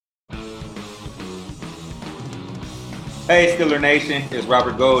Hey, Steeler Nation, it's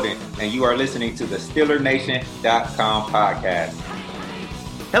Robert Golden, and you are listening to the SteelerNation.com podcast.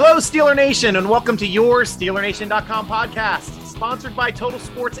 Hello, Steeler Nation, and welcome to your SteelerNation.com podcast, sponsored by Total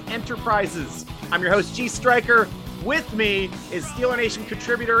Sports Enterprises. I'm your host, G. Stryker. With me is Steeler Nation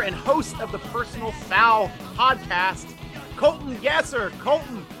contributor and host of the Personal Foul podcast, Colton Gasser.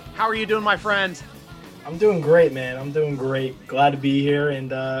 Colton, how are you doing, my friend? I'm doing great, man. I'm doing great. Glad to be here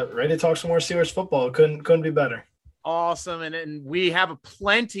and ready to talk some more Steelers football. Couldn't be better. Awesome. And we have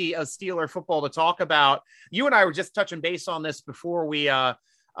plenty of Steeler football to talk about. You and I were just touching base on this before we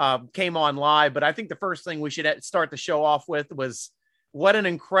came on live, but I think the first thing we should start the show off with was what an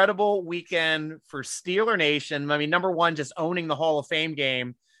incredible weekend for Steeler Nation. I mean, number one, just owning the Hall of Fame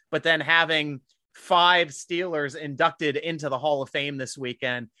game, but then having 5 Steelers inducted into the Hall of Fame this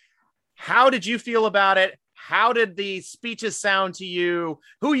weekend. How did you feel about it? How did the speeches sound to you?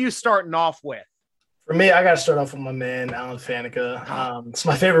 Who are you starting off with? For me, I got to start off with my man, Alan Faneca. It's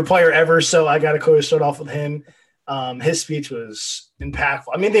my favorite player ever, so I got to start off with him. His speech was impactful.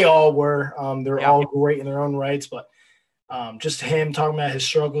 I mean, they all were. They're all great in their own rights, but just him talking about his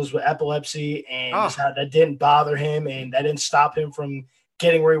struggles with epilepsy and just how that didn't bother him and that didn't stop him from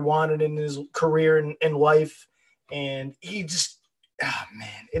getting where he wanted in his career and life. And he just –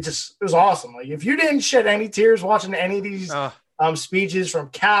 it was awesome. Like, if you didn't shed any tears watching any of these speeches from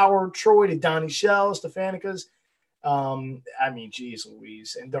Cowher, Troy to Donnie Shell, Stefanicas, I mean, geez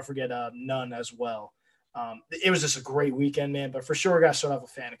Louise. And don't forget Nunn as well. It was just a great weekend, man. But for sure, I got to start off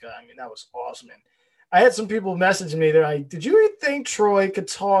with Faneca. I mean, that was awesome. And I had some people messaging me. They're like, did you think Troy could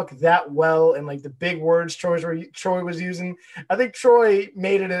talk that well and like the big words Troy was using? I think Troy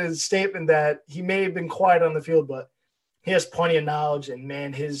made it a statement that he may have been quiet on the field, but he has plenty of knowledge, and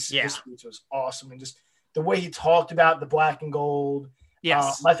man, his speech was awesome. And just the way he talked about the black and gold.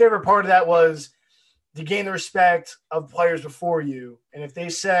 Yes. My favorite part of that was to gain the respect of players before you. And if they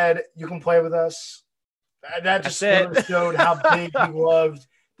said, you can play with us, that just showed how big he loved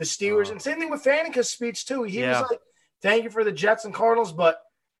the Steelers. And same thing with Faneca's speech too. He was like, thank you for the Jets and Cardinals, but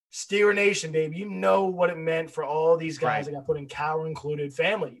Steeler Nation, baby, you know what it meant for all these guys that got put in, Cowher included,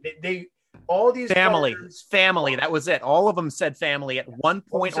 family. They all these family. That was it. All of them said family at one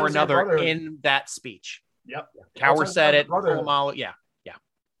point or another in that speech. Yep. Cowher said it. Yeah.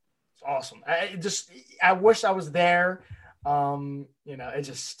 It's awesome. I wish I was there. It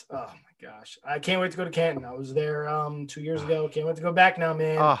just, oh my gosh. I can't wait to go to Canton. I was there 2 years ago. Can't wait to go back now,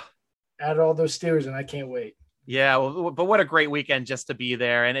 man. Added all those Steelers, and I can't wait. Yeah, well, but what a great weekend just to be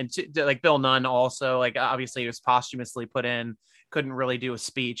there. And like Bill Nunn also, like, obviously he was posthumously put in, couldn't really do a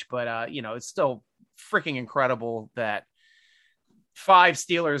speech, but it's still freaking incredible that 5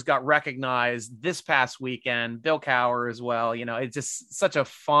 Steelers got recognized this past weekend. Bill Cowher as well. It's just such a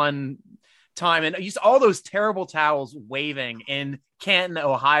fun time, and just all those terrible towels waving in Canton,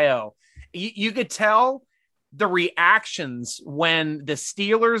 Ohio. You could tell the reactions when the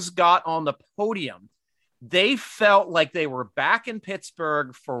Steelers got on the podium. They felt like they were back in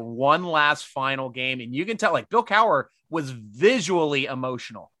Pittsburgh for one last final game. And you can tell, like, Bill Cowher was visually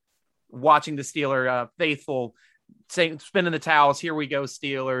emotional watching the Steeler faithful spinning the towels. Here we go,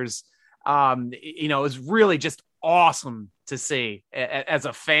 Steelers. It was really just awesome to see as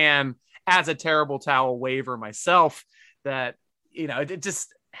a fan, as a terrible towel waver myself, that, it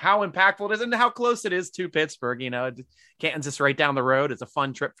just how impactful it is and how close it is to Pittsburgh. Canton's just right down the road. It's a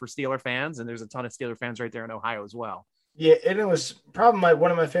fun trip for Steeler fans, and there's a ton of Steeler fans right there in Ohio as well. Yeah, and it was probably one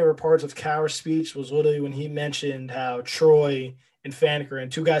of my favorite parts of Cowher's speech was literally when he mentioned how Troy and Faneca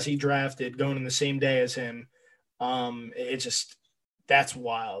and 2 guys he drafted going in the same day as him. That's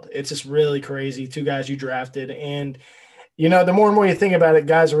wild. It's just really crazy. 2 guys you drafted, and the more and more you think about it,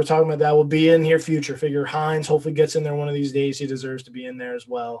 guys that we're talking about that will be in here future. Figure Hines hopefully gets in there one of these days. He deserves to be in there as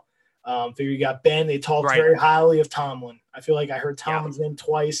well. Figure you got Ben. They talked very highly of Tomlin. I feel like I heard Tomlin's name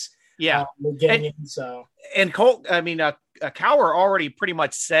twice. Yeah. And Colt, Cowher already pretty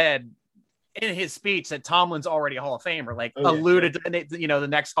much said in his speech that Tomlin's already a Hall of Famer, alluded to, the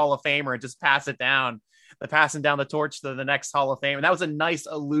next Hall of Famer, and just passing down the torch to the next Hall of Fame. And that was a nice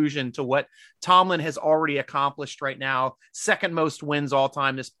allusion to what Tomlin has already accomplished right now. 2nd most wins all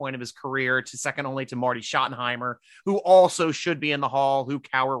time, this point of his career, to second only to Marty Schottenheimer, who also should be in the Hall, who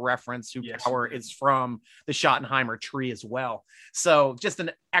Cowher referenced, Cowher is from the Schottenheimer tree as well. So just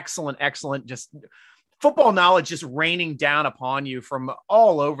an excellent, just football knowledge just raining down upon you from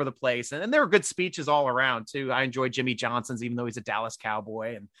all over the place. And there were good speeches all around too. I enjoyed Jimmy Johnson's, even though he's a Dallas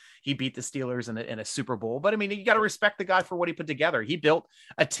Cowboy and he beat the Steelers in a Super Bowl. But I mean, you got to respect the guy for what he put together. He built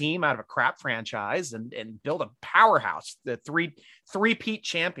a team out of a crap franchise and built a powerhouse, the three-peat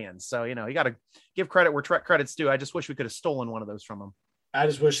champions. So, you got to give credit where credit's due. I just wish we could have stolen one of those from him. I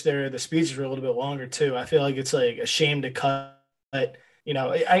just wish the speeches were a little bit longer too. I feel like it's like a shame to cut.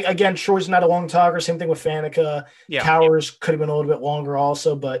 Again, Troy's not a long talker. Same thing with Faneca. Yeah. Cowers could have been a little bit longer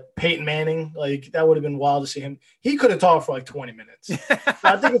also, but Peyton Manning, that would have been wild to see him. He could have talked for 20 minutes.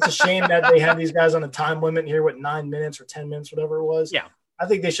 I think it's a shame that they had these guys on a time limit here with 9 minutes or 10 minutes, whatever it was. Yeah. I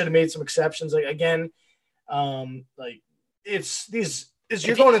think they should have made some exceptions. You're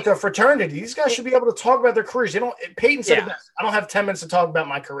going into a fraternity. These guys should be able to talk about their careers. Peyton said it best. I don't have 10 minutes to talk about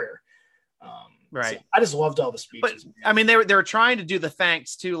my career. Right. So I just loved all the speeches. But I mean, they were trying to do the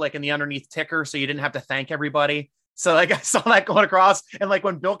thanks too, in the underneath ticker, so you didn't have to thank everybody. So I saw that going across, and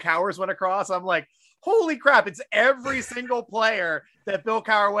when Bill Cowers went across, I'm like, holy crap! It's every single player that Bill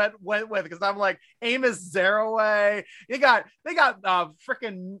Cowher went with, because I'm like, Amos Zaraway. They got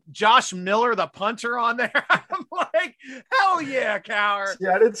freaking Josh Miller, the punter, on there. I'm like, hell yeah, Cowher.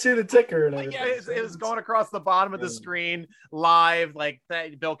 Yeah, I didn't see the ticker. Yeah, it was going across the bottom of the screen live.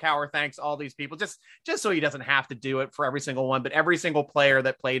 Bill Cowher thanks all these people, just so he doesn't have to do it for every single one. But every single player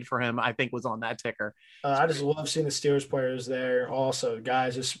that played for him, I think, was on that ticker. I just love seeing the Steelers players there. Also,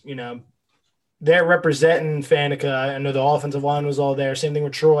 guys, just they're representing Faneca. I know the offensive line was all there. Same thing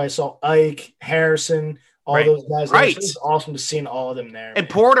with Troy. I saw Ike, Harrison, all those guys. Right. It's awesome to see all of them there. And man.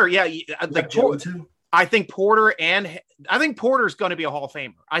 Porter, I think Porter's going to be a Hall of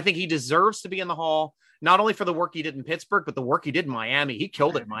Famer. I think he deserves to be in the Hall, not only for the work he did in Pittsburgh, but the work he did in Miami. He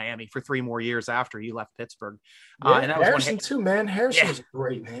killed it in Miami for 3 more years after he left Pittsburgh. And that Harrison was too, man. Harrison was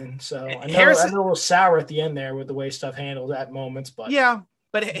great, man. So I know a little sour at the end there with the way stuff handled at moments, but yeah.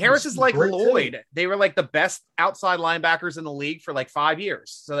 But Harris is like Lloyd. Too. They were the best outside linebackers in the league for 5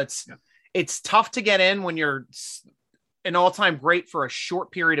 years. So it's tough to get in when you're an all-time great for a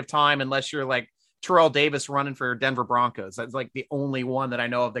short period of time, unless you're Terrell Davis running for Denver Broncos. That's the only one that I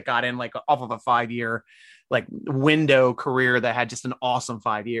know of that got in off of a 5-year window career that had just an awesome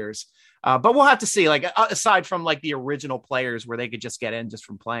 5 years. But we'll have to see, aside from the original players where they could just get in just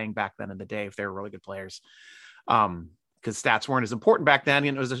from playing back then in the day, if they were really good players. Because stats weren't as important back then,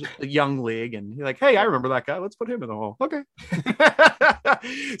 and it was a young league. And you're hey, I remember that guy. Let's put him in the Hall. Okay.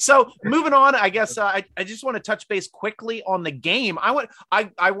 So moving on, I guess I just want to touch base quickly on the game. I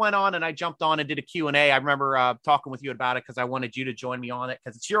went on and I jumped on and did a Q&A. I remember talking with you about it because I wanted you to join me on it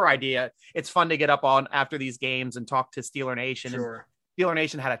because it's your idea. It's fun to get up on after these games and talk to Steeler Nation. Sure. And Steeler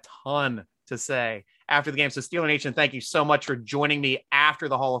Nation had a ton to say after the game. So Steeler Nation, thank you so much for joining me after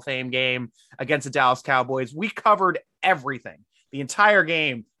the Hall of Fame game against the Dallas Cowboys. We covered everything, the entire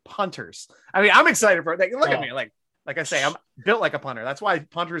game, punters. I mean, I'm excited for it. Look at me, like I say, I'm built like a punter. That's why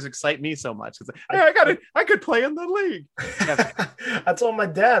punters excite me so much. Hey, I could play in the league. I told my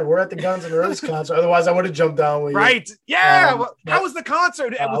dad we're at the Guns N' Roses concert. Otherwise, I would have jumped down with you. Right? Yeah. How was the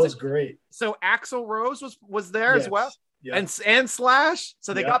concert? It was great. So Axl Rose was there as well. Yeah. And Slash,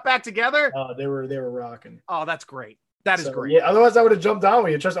 so they got back together. Oh, they were rocking. Oh, that's great. That is great. Yeah, otherwise I would have jumped down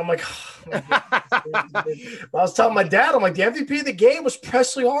with you. I'm like, I was telling my dad, I'm like, the MVP of the game was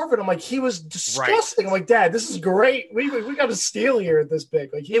Presley Harvin. I'm like, he was disgusting. Right. I'm like, Dad, this is great. We got a steal here at this pick.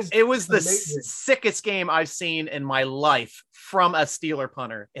 It was the sickest game I've seen in my life from a Steeler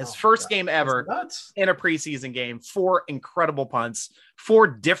punter. His first game ever in a preseason game. 4 incredible punts,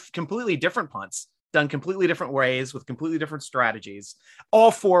 4 completely different punts. Done completely different ways with completely different strategies.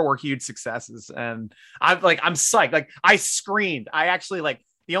 All 4 were huge successes. And I'm psyched. I screamed. I actually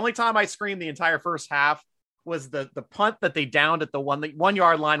the only time I screamed the entire first half was the punt that they downed at the 1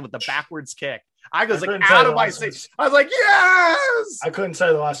 yard line with the backwards kick. I was out of my seat. I was like, yes. I couldn't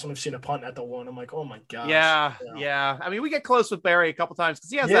say the last time I've seen a punt at the 1. I'm like, oh my gosh. Yeah. I mean, we get close with Barry a couple times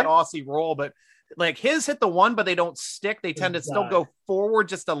because he has that Aussie roll, but his hit the 1, but they don't stick. They tend to still go forward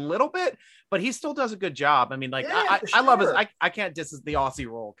just a little bit, but he still does a good job. I mean, I love his. I can't diss the Aussie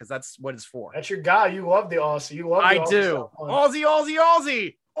roll because that's what it's for. That's your guy. You love the Aussie. You love. I do.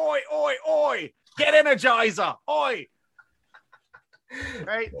 Aussie. Oi, oi, oi. Get Energizer. Oi.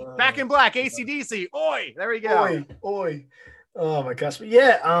 Right. Back in Black. AC/DC. Oi. There we go. Oi. Oh my gosh. But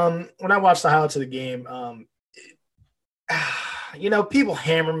yeah. When I watched the highlights of the game, people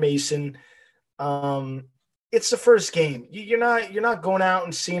hammer Mason. It's the first game. You're not going out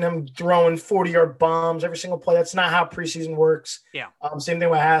and seeing him throwing 40-yard bombs every single play. That's not how preseason works. Yeah. Same thing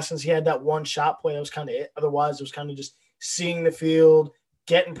with Haskins. He had that one shot play. That was kind of it. Otherwise, it was kind of just seeing the field,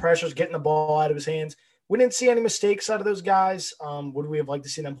 getting pressures, getting the ball out of his hands. we didn't see any mistakes out of those guys. Would we have liked to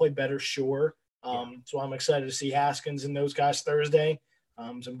see them play better? Sure. So I'm excited to see Haskins and those guys Thursday.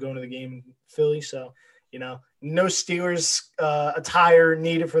 So I'm going to the game in Philly. So, no Steelers attire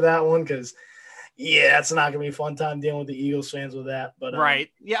needed for that one because, it's not going to be a fun time dealing with the Eagles fans with that. But right.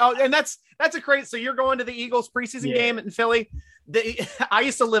 Yeah. Oh, and that's a great – so you're going to the Eagles preseason game in Philly? I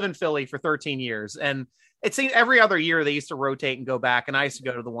used to live in Philly for 13 years, and it seems every other year they used to rotate and go back, and I used to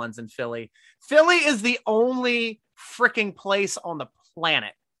go to the ones in Philly. Philly is the only freaking place on the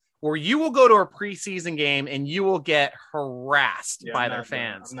planet where you will go to a preseason game and you will get harassed by their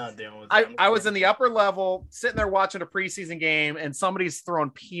fans. I'm not dealing with that. I was in the upper level sitting there watching a preseason game and somebody's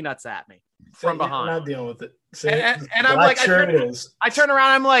throwing peanuts at me from behind. I'm not dealing with it. And I'm like, I turn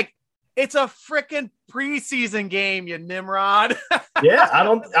around. I'm like, it's a freaking preseason game, you Nimrod. Yeah, I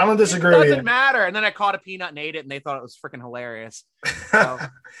don't disagree. It doesn't matter. And then I caught a peanut and ate it, and they thought it was freaking hilarious. So.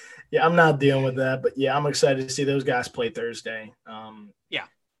 Yeah, I'm not dealing with that, but I'm excited to see those guys play Thursday.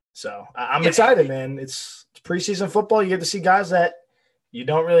 So I'm excited, man. It's preseason football. You get to see guys that you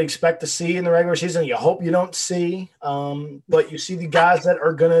don't really expect to see in the regular season. You hope you don't see, but you see the guys that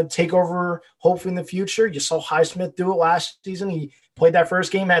are going to take over hopefully in the future. You saw Highsmith do it last season. He played that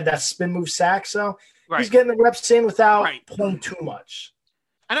first game, had that spin move sack. So he's getting the reps in without playing too much.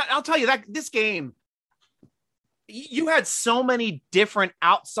 And I'll tell you that this game, you had so many different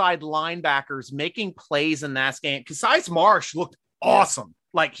outside linebackers making plays in that game. Besides Marsh looked awesome.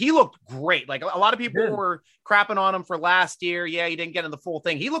 Like he looked great. Like a lot of people were crapping on him for last year. Yeah, he didn't get in the full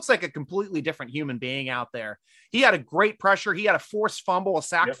thing. He looks like a completely different human being out there. He had a great pressure. He had a forced fumble, a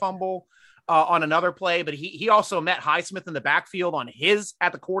sack fumble on another play, but he also met Highsmith in the backfield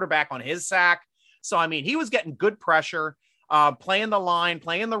at the quarterback on his sack. So, I mean, he was getting good pressure, playing the line,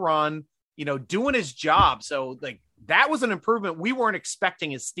 playing the run, doing his job. So like that was an improvement we weren't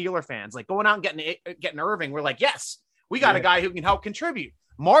expecting as Steeler fans, like going out and getting Irving. We're like, yes, we got a guy who can help contribute.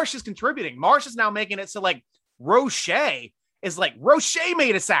 Marsh is contributing. Marsh is now making it so like Roche made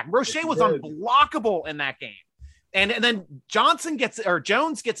a sack. Roche was unblockable in that game. And then Jones gets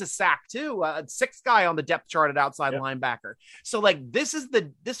a sack too. Sixth guy on the depth chart at outside linebacker. So like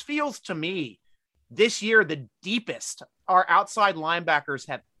this feels to me this year the deepest our outside linebackers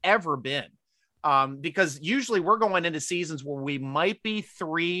have ever been. Because usually we're going into seasons where we might be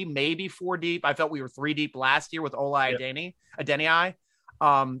 3, maybe 4 deep. I felt we were 3 deep last year with Ola Adeniyi.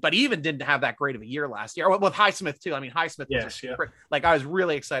 But he even didn't have that great of a year last year with Highsmith too. I mean, Highsmith, like I was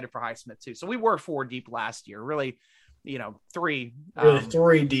really excited for Highsmith too. So we were 4 deep last year, really, 3,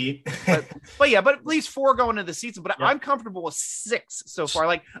 3 deep, but at least 4 going into the season, but I'm comfortable with 6 so far.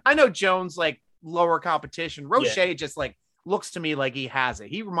 Like I know Jones, like lower competition. Roche just like looks to me like he has it.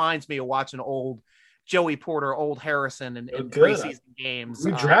 He reminds me of watching old Joey Porter, old Harrison in preseason games.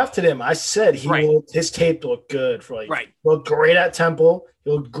 We drafted him. I said his tape looked good for looked great at Temple. He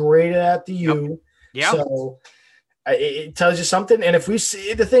looked great at the U. Yeah. So it tells you something. And if we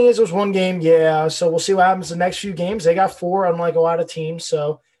see, the thing is, it was 1 game. So we'll see what happens the next few games. They got 4, unlike a lot of teams.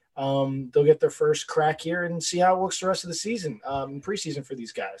 So they'll get their first crack here and see how it looks the rest of the season, preseason for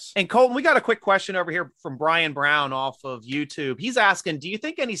these guys. And Colton, we got a quick question over here from Brian Brown off of YouTube. He's asking, do you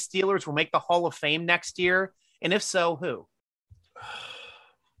think any Steelers will make the Hall of Fame next year? And if so, who?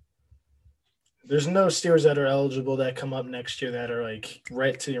 There's no Steelers that are eligible that come up next year that are like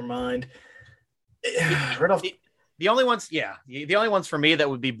right to your mind. Right off. The only ones, the only ones for me that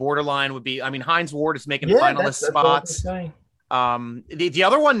would be borderline would be, Hines Ward is making finalist spots. The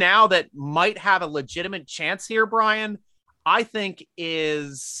other one now that might have a legitimate chance here, Brian, I think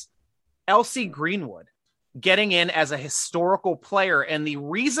is LC Greenwood getting in as a historical player. And the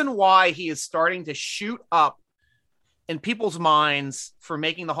reason why he is starting to shoot up in people's minds for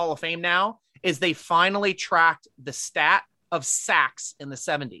making the Hall of Fame now is they finally tracked the stat of sacks in the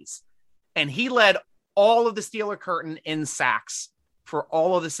 70s. And he led all of the Steeler curtain in sacks for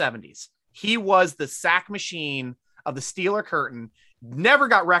all of the 70s. He was the sack machine of the Steeler curtain. Never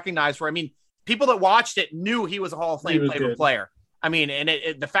got recognized for. People that watched it knew he was a Hall of Fame player. And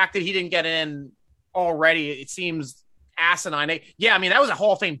the fact that he didn't get in already, it seems asinine. That was a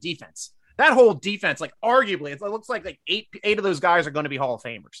Hall of Fame defense. That whole defense, like arguably, it looks like eight of those guys are going to be Hall of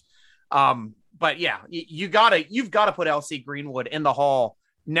Famers. But yeah, you've got to put LC Greenwood in the Hall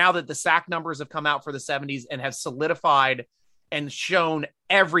now that the sack numbers have come out for the 70s and have solidified and shown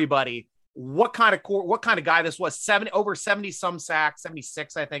everybody what kind of guy this was. Over 70 some sacks,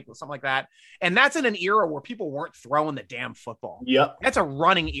 76 I think, something like that. And that's in an era where people weren't throwing the damn football. Yep. That's a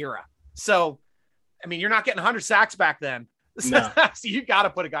running era. So you're not getting 100 sacks back then. No. So you got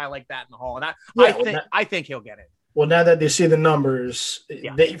to put a guy like that in the Hall. And I think he'll get it. Well, now that they see the numbers,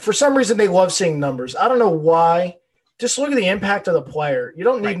 Yeah. for some reason they love seeing numbers. I don't know why. Just look at the impact of the player. You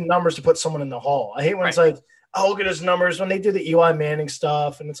don't need numbers to put someone in the hall. I hate when it's like, oh, look at his numbers when they do the Eli Manning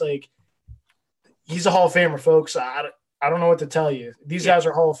stuff, and it's like, he's a Hall of Famer, folks. I don't know what to tell you. These guys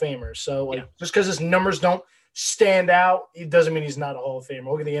are Hall of Famers. So just because his numbers don't stand out, it doesn't mean he's not a Hall of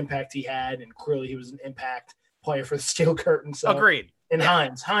Famer. Look at the impact he had, and clearly he was an impact player for the Steel Curtain. So agreed. And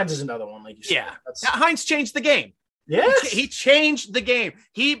Hines is another one, like you said. Yeah, Hines changed the game. Yes. He changed the game.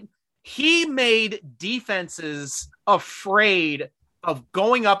 He made defenses afraid of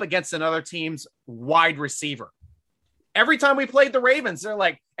going up against another team's wide receiver. Every time we played the Ravens, they're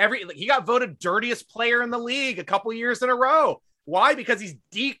like, he got voted dirtiest player in the league a couple years in a row. Why? Because he's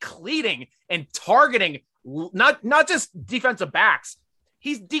decleating and targeting not just defensive backs.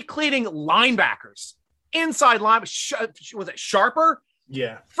 He's decleating linebackers, inside line. Was it Sharper?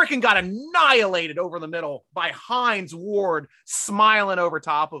 Yeah. Freaking got annihilated over the middle by Hines Ward, smiling over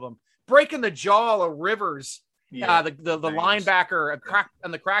top of him, breaking the jaw of Rivers. Yeah, the linebacker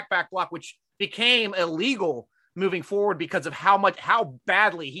and the crackback block, which became illegal moving forward because of how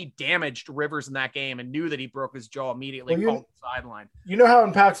badly he damaged Rivers in that game, and knew that he broke his jaw immediately on the sideline. You know how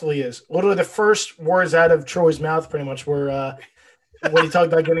impactful he is. Literally the first words out of Troy's mouth pretty much were when he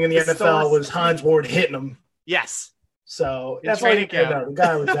talked about getting in the NFL was Hines Ward hitting him. Yes. So that's why the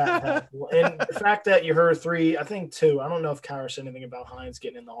guy was that impactful. And the fact that you heard two, I don't know if Kyra said anything about Hines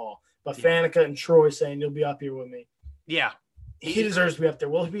getting in the hall, but Faneca and Troy saying, you'll be up here with me. Yeah. He deserves to be up there.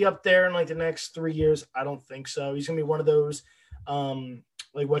 Will he be up there in like the next 3 years? I don't think so. He's going to be one of those,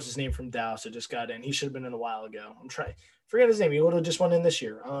 like what's his name from Dallas that just got in. He should have been in a while ago. Forget his name. He would have just went in this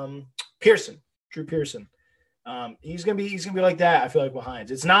year. Drew Pearson. He's gonna be like that. I feel like behind.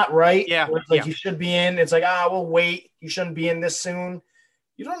 It's not right. Yeah. He should be in. It's like, we'll wait. You shouldn't be in this soon.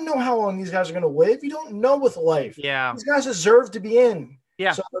 You don't know how long these guys are gonna live. You don't know with life. Yeah. These guys deserve to be in.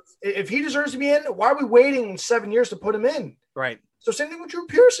 Yeah. So if he deserves to be in, why are we waiting 7 years to put him in? Right. So same thing with Drew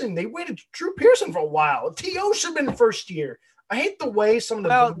Pearson. They waited Drew Pearson for a while. T.O. should have been the first year. I hate the way some of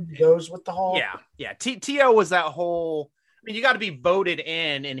the goes with the Hall. Yeah. Yeah. T.O. was that whole. I mean, you got to be voted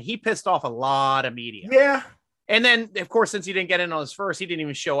in, and he pissed off a lot of media. Yeah. And then, of course, since he didn't get in on his first, he didn't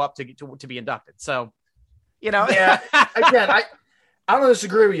even show up to be inducted. So, Yeah. Again, I don't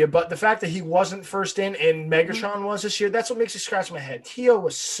disagree with you, but the fact that he wasn't first in and Megatron was this year, that's what makes me scratch my head. T.O.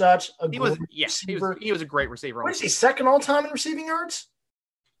 was such a great receiver. He was a great receiver. What is he, second all-time in receiving yards?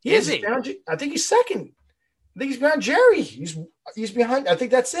 Is he? I think he's second. I think he's behind Jerry. He's behind. I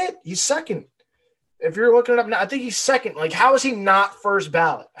think that's it. He's second. If you're looking it up now, I think he's second. Like, how is he not first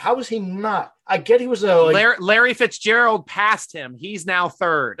ballot? How is he not? I get he was Larry Fitzgerald passed him. He's now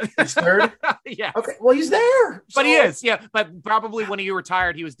third. He's third? Yeah. Okay. Well, he's there. But he is, yeah. But probably when he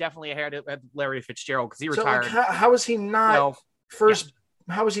retired, he was definitely ahead of Larry Fitzgerald because he retired. How is he not first?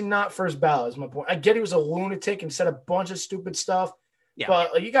 Yeah. How is he not first ballot is my point. I get he was a lunatic and said a bunch of stupid stuff. Yeah.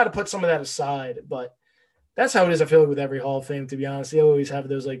 But you got to put some of that aside. But that's how it is, I feel like, with every Hall of Fame, to be honest. They always have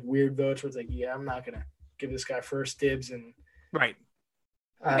those like weird votes where it's like, I'm not going to give this guy first dibs. And right.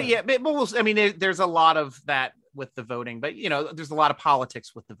 But I mean, there's a lot of that with the voting, but there's a lot of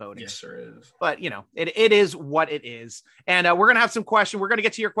politics with the voting. Yes, there is. But it is what it is. And we're going to have some questions. We're going to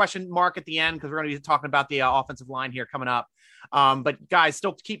get to your question, Mark, at the end, because we're going to be talking about the offensive line here coming up. But guys,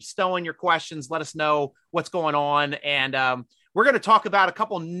 still keep stowing your questions. Let us know what's going on. And we're going to talk about a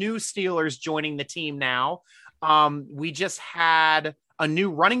couple new Steelers joining the team now. We just had a new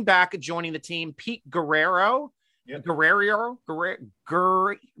running back joining the team, Pete Guerriero. Yep. Guerriero.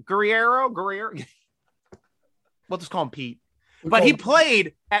 We'll just call him Pete. But he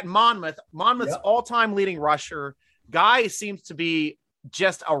played at Monmouth. Monmouth's all-time leading rusher. Guy seems to be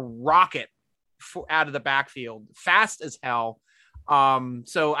just a rocket out of the backfield, fast as hell.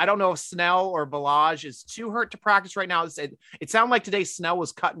 So I don't know if Snell or Balaj is too hurt to practice right now. It sounded like today Snell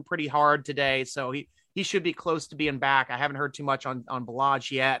was cutting pretty hard today, so he should be close to being back. I haven't heard too much on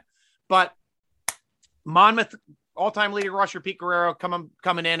Balaj yet, but Monmouth all-time leading rusher Pete Guerriero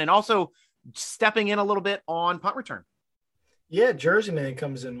coming in and also stepping in a little bit on punt return. Yeah, Jersey man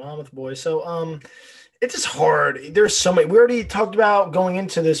comes in, Monmouth boy. So it's just hard. There's so many. We already talked about going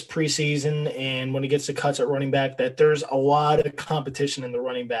into this preseason and when he gets the cuts at running back that there's a lot of competition in the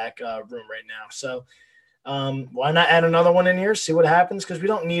running back room right now. So why not add another one in here, see what happens? Because we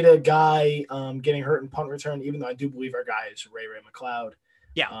don't need a guy getting hurt in punt return, even though I do believe our guy is Ray McLeod.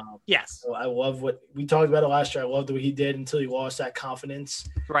 Yeah. Yes. So I love what we talked about it last year. I loved what he did until he lost that confidence.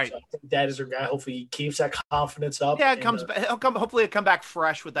 Right. So I think that is our guy. Hopefully he keeps that confidence up. Yeah, he'll come. Hopefully, he'll come back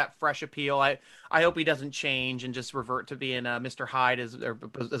fresh with that fresh appeal. I hope he doesn't change and just revert to being Mr. Hyde as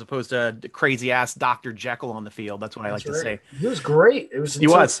opposed to crazy ass Dr. Jekyll on the field. That's what I like to say. He was great. It was he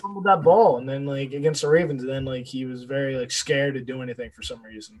was he fumbled that ball, and then like against the Ravens, and then like he was very like scared to do anything for some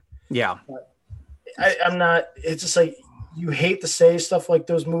reason. Yeah. I'm not. It's just like you hate to say stuff like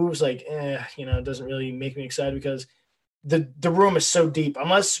those moves, like it doesn't really make me excited because the room is so deep.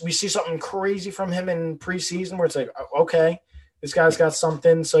 Unless we see something crazy from him in preseason, where it's like, okay, this guy's got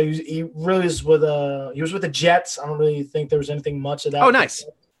something. So he really is with the Jets. I don't really think there was anything much of that. Oh, nice.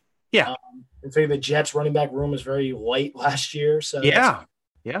 Yeah. In fact, the Jets running back room was very light last year. So yeah.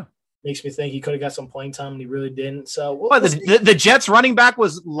 Makes me think he could have got some playing time and he really didn't. So the Jets running back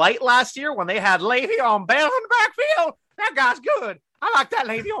was light last year when they had Le'Veon Bell in the backfield. That guy's good. I like that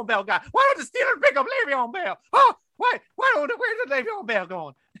Le'Veon Bell guy. Why don't the Steelers pick up Le'Veon Bell? Oh, where's the Le'Veon Bell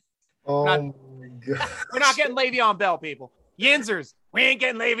going? Oh my God. We're not getting Le'Veon Bell, people. Yinzers, we ain't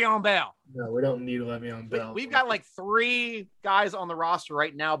getting Le'Veon Bell. No, we don't need Le'Veon Bell. We've got like 3 guys on the roster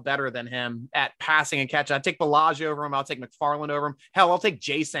right now better than him at passing and catching. I'd take Bellagio over him. I'll take McFarland over him. Hell, I'll take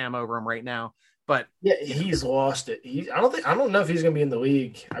J-Sam over him right now. But yeah, he's lost it. I don't know if he's going to be in the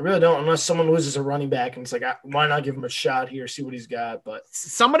league. I really don't, unless someone loses a running back and it's like, why not give him a shot here, see what he's got? But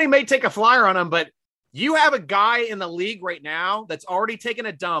somebody may take a flyer on him, but you have a guy in the league right now that's already taken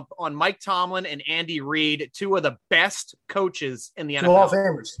a dump on Mike Tomlin and Andy Reid, 2 of the best coaches in the NFL. 2 Hall of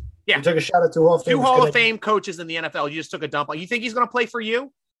Famers. Yeah. You took a shot at 2 Hall of Famers. 2 Hall of Fame coaches in the NFL. You just took a dump on. You think he's going to play for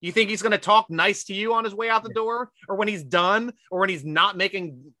you? You think he's going to talk nice to you on his way out the door, or when he's done, or when he's not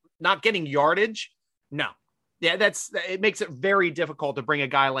getting yardage? No. Yeah, it makes it very difficult to bring a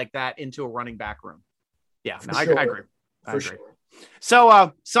guy like that into a running back room. Yeah, no, I agree. I agree. Sure. So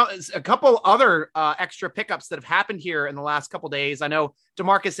a couple other extra pickups that have happened here in the last couple days. I know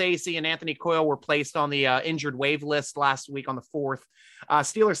DeMarcus Acey and Anthony Coyle were placed on the injured wave list last week on the 4th.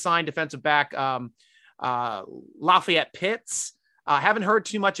 Steelers signed defensive back Lafayette Pitts. Haven't heard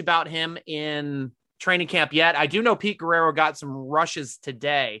too much about him in training camp yet. I do know Pete Guerrero got some rushes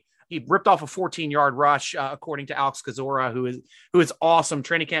today. He ripped off a 14-yard rush, according to Alex Kozora, who is awesome.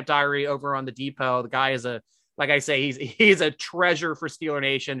 Training camp diary over on the Depot. The guy is like I say, he's a treasure for Steeler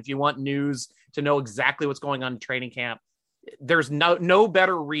Nation. If you want news to know exactly what's going on in training camp, there's no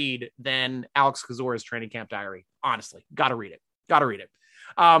better read than Alex Kozora's training camp diary. Honestly, got to read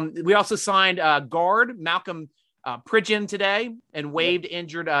it. We also signed guard Malcolm Pridgeon today and waived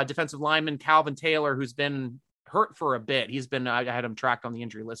injured defensive lineman Calvin Taylor, who's been hurt for a bit. I had him tracked on the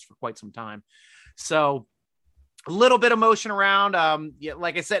injury list for quite some time. So a little bit of motion around.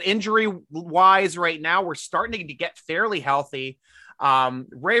 Like I said, injury wise right now, we're starting to get fairly healthy.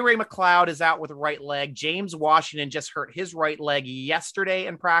 Ray McLeod is out with a right leg. James Washington just hurt his right leg yesterday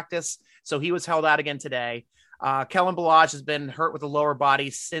in practice, so he was held out again today. Kellen Ballage has been hurt with the lower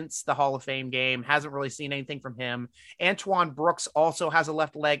body since the Hall of Fame game. Hasn't really seen anything from him. Antoine Brooks also has a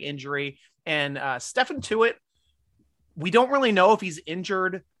left leg injury. And Stephen Tuitt, we don't really know if he's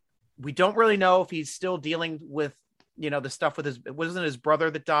injured. We don't really know if he's still dealing with, the stuff with wasn't his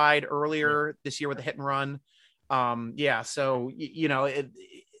brother that died earlier this year with the hit and run. So,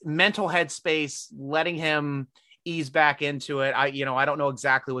 mental headspace, letting him ease back into it. I don't know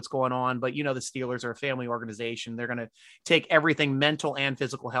exactly what's going on, but the Steelers are a family organization. They're going to take everything mental and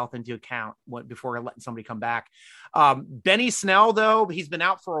physical health into account before letting somebody come back. Benny Snell, though, he's been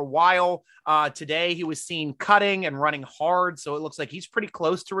out for a while. Today he was seen cutting and running hard, so it looks like he's pretty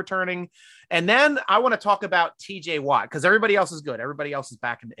close to returning. And then I want to talk about TJ Watt, because everybody else is good. Everybody else is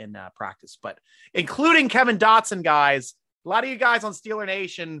back in practice, but including Kevin Dotson, guys. A lot of you guys on Steeler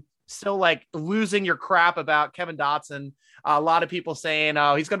Nation still like losing your crap about Kevin Dotson. A lot of people saying,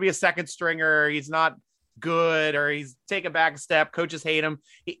 oh, he's going to be a second stringer. He's not good, or he's taking a back step. Coaches hate him.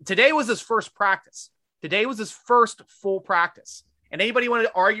 Today was his first practice. Today was his first full practice. And anybody want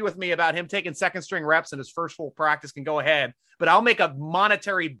to argue with me about him taking second string reps in his first full practice can go ahead, but I'll make a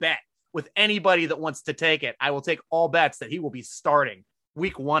monetary bet with anybody that wants to take it. I will take all bets that he will be starting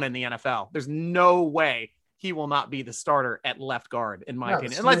week 1 in the NFL. There's no way he will not be the starter at left guard, in my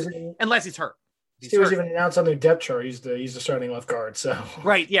opinion, unless he's hurt. He was even announced on the depth chart. He's the starting left guard. So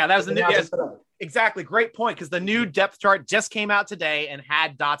right, yeah, that was the new. Exactly, great point, because the new depth chart just came out today and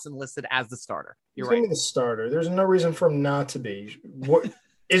had Dotson listed as the starter. You're right. He's the starter. There's no reason for him not to be. What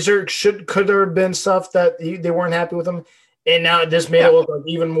is there? Could there have been stuff that they weren't happy with him, and now this made it look like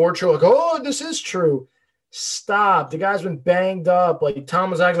even more true? Like, oh, this is true. Stop. The guy's been banged up. Like Tom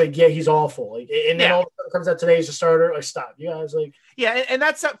was actually like, yeah, he's awful. Like, and then all of a sudden comes out today he's a starter. Like, stop. You guys like. Yeah, and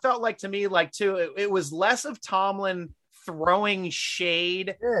that's what felt like to me. Like too, it was less of Tomlin throwing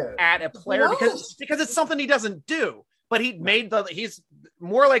shade at a player because it's something he doesn't do. But he's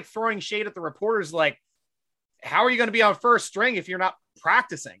more like throwing shade at the reporters. Like, how are you going to be on first string if you're not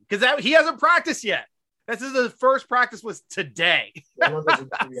practicing? Because he hasn't practiced yet. This is his first practice was today. I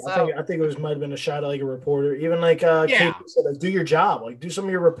think it might have been a shot at like a reporter. Even like Kate said, like, do your job. Like do some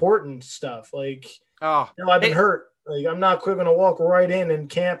of your reporting stuff. Like I've been hurt. Like I'm not quick gonna walk right in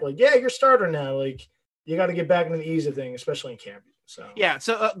camp. Like, yeah, you're starter now. Like you got to get back into the ease of things, especially in camp.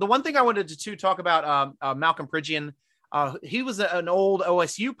 So the one thing I wanted to talk about Malcolm Pridgeon. He was an old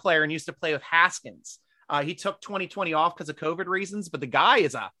OSU player and used to play with Haskins. He took 2020 off because of COVID reasons, but the guy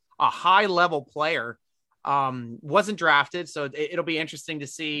is a high level player. Wasn't drafted, so it'll be interesting to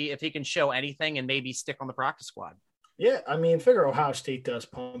see if he can show anything and maybe stick on the practice squad. Yeah, I mean, figure Ohio State does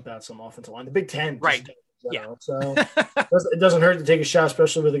pump out some offensive line. The Big Ten, right? So it doesn't hurt to take a shot,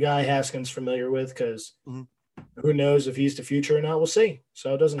 especially with a guy Haskins familiar with, because who knows if he's the future or not? We'll see.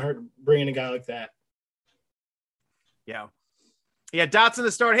 So it doesn't hurt bringing a guy like that. Yeah. Dotson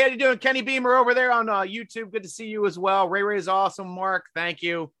to start. Hey, how you doing, Kenny Beamer over there on YouTube? Good to see you as well. Ray is awesome. Mark, thank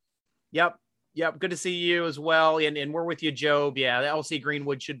you. Yep. Good to see you as well. And we're with you, Job. Yeah, the LC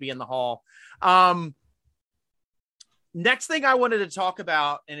Greenwood should be in the hall. Next thing I wanted to talk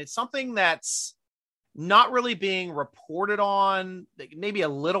about, and it's something that's not really being reported on, maybe a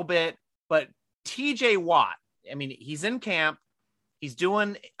little bit, but TJ Watt. I mean, he's in camp. He's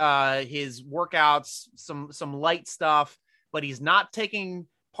doing his workouts, some light stuff, but he's not taking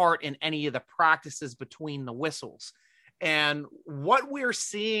part in any of the practices between the whistles. And what we're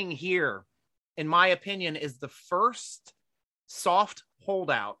seeing here, in my opinion, is the first soft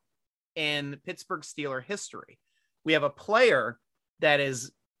holdout in Pittsburgh Steelers history. We have a player that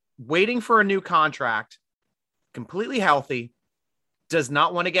is waiting for a new contract, completely healthy, does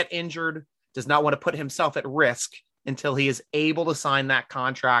not want to get injured, does not want to put himself at risk until he is able to sign that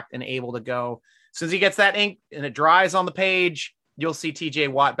contract and able to go. As soon as he gets that ink and it dries on the page, you'll see TJ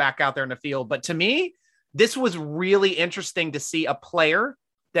Watt back out there in the field. But to me, this was really interesting to see a player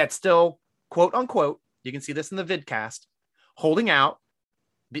that's still, quote unquote, you can see this in the vidcast, holding out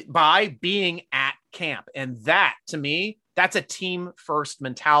by being at camp. And that, to me, that's a team first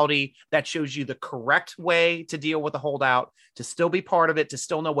mentality that shows you the correct way to deal with a holdout, to still be part of it, to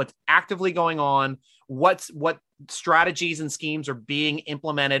still know what's actively going on, what strategies and schemes are being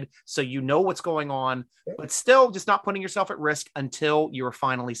implemented, so you know what's going on, but still just not putting yourself at risk until you're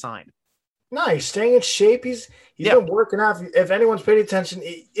finally signed. Nice, staying in shape. He's been working out. If anyone's paid attention,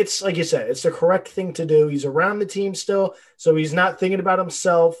 it's like you said, it's the correct thing to do. He's around the team still, so he's not thinking about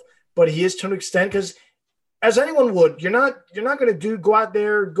himself, but he is to an extent, because as anyone would, you're not going to go out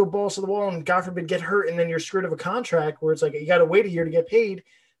there, go balls to the wall, and God forbid get hurt, and then you're screwed of a contract where it's like you got to wait a year to get paid.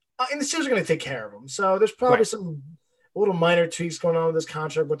 And the Steelers are going to take care of him. So there's probably some little minor tweaks going on with this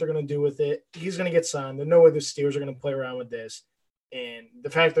contract, what they're going to do with it. He's going to get signed. There's no way the Steelers are going to play around with this. And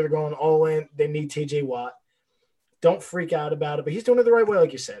the fact that they're going all in, they need TJ Watt. Don't freak out about it, but he's doing it the right way,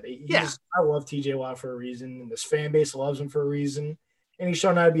 like you said. I love TJ Watt for a reason, and this fan base loves him for a reason. And he's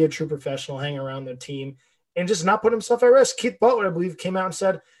shown how to be a true professional, hang around their team, and just not put himself at risk. Keith Butler, I believe, came out and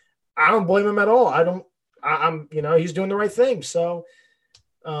said, I don't blame him at all. He's doing the right thing. So,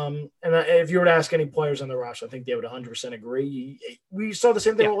 if you were to ask any players on the roster, I think they would 100% agree. We saw the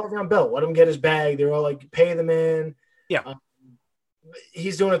same thing with Le'Veon Bell. Let him get his bag. They're all like, pay them in. Yeah.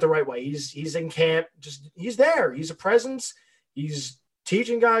 He's doing it the right way. He's in camp. He's there. He's a presence. He's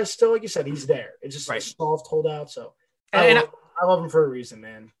teaching guys still, like you said, he's there. It's just a soft holdout. So I love him for a reason,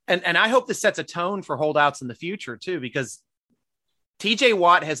 man. And I hope this sets a tone for holdouts in the future too, because TJ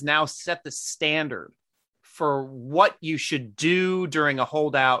Watt has now set the standard for what you should do during a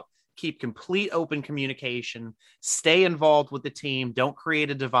holdout. Keep complete open communication, stay involved with the team. Don't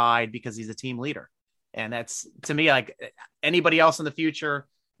create a divide, because he's a team leader. And that's, to me, like anybody else in the future,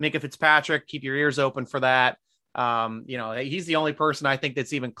 Minkah Fitzpatrick, keep your ears open for that. He's the only person I think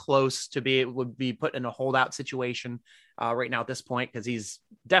that's even close to would be put in a holdout situation right now at this point, because he's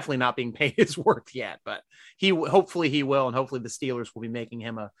definitely not being paid his worth yet, but hopefully he will. And hopefully the Steelers will be making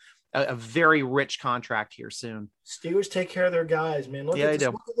him a very rich contract here soon. Steelers take care of their guys, man. Look they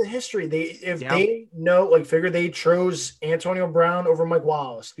do. Look at the history. They know, figure they chose Antonio Brown over Mike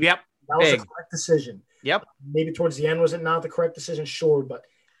Wallace. Yep. That was the correct decision. Yep. Maybe towards the end, was it not the correct decision? Sure. But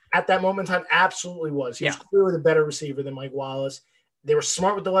at that moment in time, absolutely was. He was clearly the better receiver than Mike Wallace. They were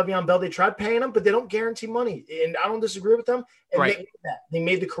smart with the Le'Veon Bell. They tried paying him, but they don't guarantee money. And I don't disagree with them. And Right. they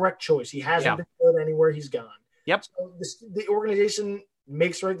made the correct choice. He hasn't been good anywhere he's gone. Yep. So the organization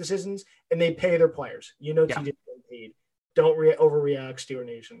makes the right decisions, and they pay their players. TJ getting paid. Don't overreact, Steeler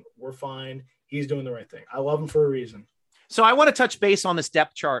Nation. We're fine. He's doing the right thing. I love him for a reason. So I want to touch base on this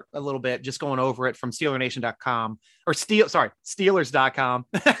depth chart a little bit, just going over it from SteelerNation.com or Steelers.com,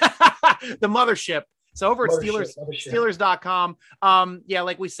 the mothership. So over at Steelers.com,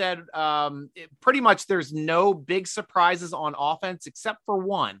 like we said, pretty much there's no big surprises on offense except for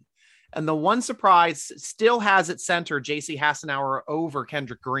one. And the one surprise still has at center J.C. Hassenauer over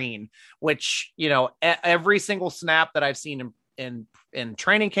Kendrick Green, which, every single snap that I've seen in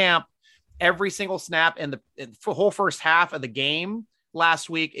training camp, every single snap in the whole first half of the game last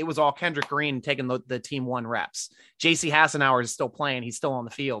week, it was all Kendrick Green taking the team 1 reps. J.C. Hassenauer is still playing. He's still on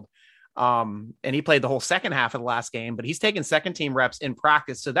the field. And he played the whole second half of the last game, but he's taking second team reps in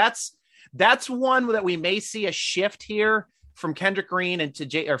practice. So that's one that we may see a shift here from Kendrick Green and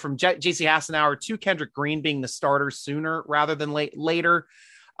from J.C. Hassenauer to Kendrick Green being the starter sooner rather than later.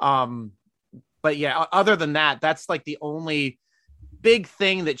 But yeah, other than that, that's like the only big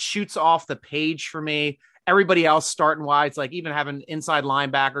thing that shoots off the page for me. Everybody else starting wise, like even having inside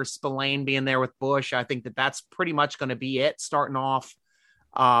linebacker Spillane being there with Bush, I think that's pretty much going to be it starting off.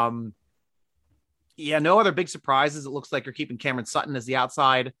 No other big surprises. It looks like you're keeping Cameron Sutton as the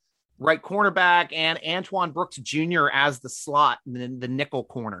outside right cornerback and Antoine Brooks Jr. as the slot, the nickel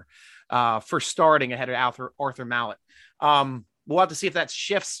corner for starting ahead of Arthur Mallett. We'll have to see if that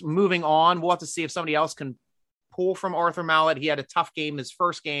shifts moving on. We'll have to see if somebody else can pull from Arthur Mallett. He had a tough game his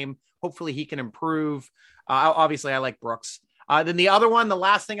first game. Hopefully he can improve. Obviously I like Brooks. Then the other one, the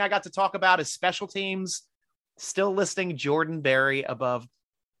last thing I got to talk about is special teams, still listing Jordan Berry above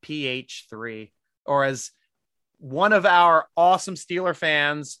PH3, or as one of our awesome Steeler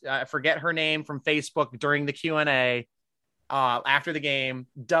fans, I forget her name from Facebook during the Q&A after the game,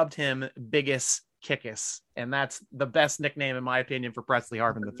 dubbed him Biggest Kickus. And that's the best nickname, in my opinion, for Presley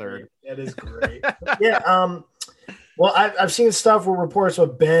Harvin III. That is great. Well, I've seen stuff where reports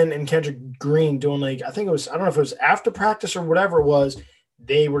with Ben and Kendrick Green doing I don't know if it was after practice or whatever it was,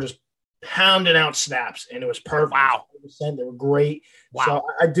 they were just pounding out snaps and it was perfect. Wow. They were great. Wow. So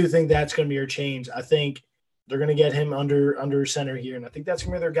I do think that's going to be your change. I think they're going to get him under center here, and I think that's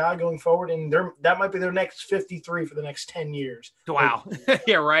going to be their guy going forward, and that might be their next 53 for the next 10 years. Wow.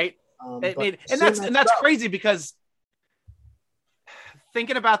 Yeah, right. And that's crazy because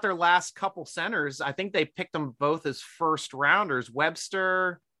thinking about their last couple centers, I think they picked them both as first rounders.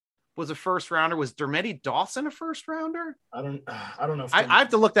 Webster was a first rounder. Was Dermetti Dawson a first rounder? I don't know. I have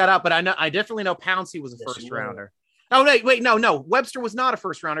to look that up, but I definitely know Pouncey was a first rounder. Oh, no. Webster was not a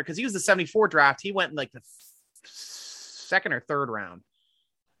first rounder because he was the 74 draft. He went in like the second or third round.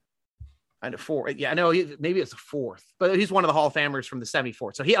 And I know maybe it's a fourth, but he's one of the Hall of Famers from the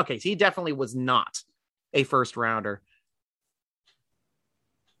 74. So he definitely was not a first rounder.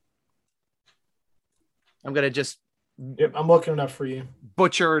 I'm going to just I'm looking it up for you.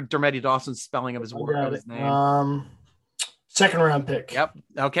 Butcher Dermetti Dawson's spelling of his name. Second round pick. Yep.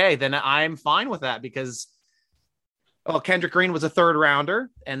 Okay. Then I'm fine with that because Kendrick Green was a third rounder,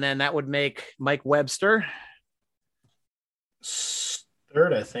 and then that would make Mike Webster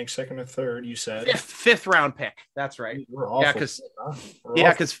third, I think. Second or third, you said. Fifth round pick. That's right. We're awful.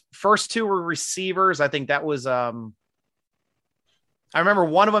 Because first two were receivers. I think that was I remember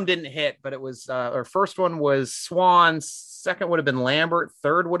one of them didn't hit, but it was our first one was Swan, second would have been Lambert,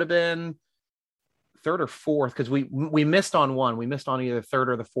 third would have been third or fourth, because we missed on one. We missed on either third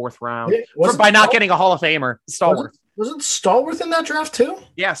or the fourth round by not getting a Hall of Famer. Stallworth. Wasn't Stallworth in that draft too?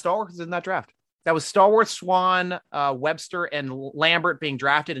 Yeah, Stallworth was in that draft. That was Stallworth, Swan, Webster, and Lambert being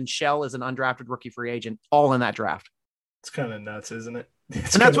drafted, and Shell is an undrafted rookie free agent, all in that draft. It's kind of nuts, isn't it?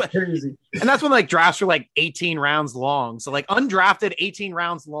 Crazy. And that's when drafts are 18 rounds long. So undrafted, 18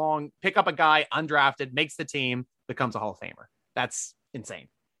 rounds long, pick up a guy undrafted, makes the team, becomes a Hall of Famer. That's insane.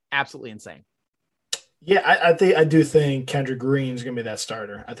 Absolutely insane. Yeah, I do think Kendrick Green is going to be that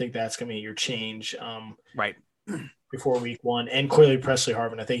starter. I think that's going to be your change. Right. Before week one, and clearly Presley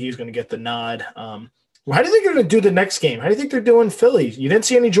Harvin. I think he's going to get the nod. How do you think they're going to do the next game? How do you think they're doing Philly? You didn't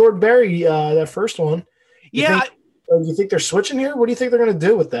see any Jordan Berry that first one. Do you think they're switching here? What do you think they're going to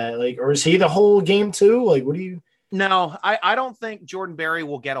do with that? Or is he the whole game too? What do you? No, I don't think Jordan Berry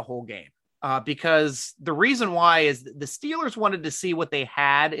will get a whole game because the reason why is the Steelers wanted to see what they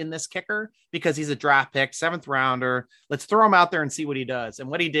had in this kicker because he's a draft pick, 7th rounder. Let's throw him out there and see what he does. And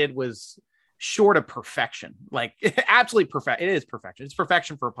what he did was short of perfection, like absolutely perfect. It is perfection. It's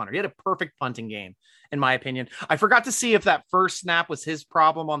perfection for a punter. He had a perfect punting game, in my opinion. I forgot to see if that first snap was his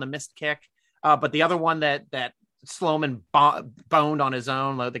problem on the missed kick, but the other one that Sloman boned on his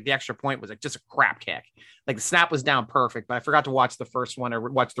own, like the extra point, was like just a crap kick. Like the snap was down perfect, but I forgot to watch the first one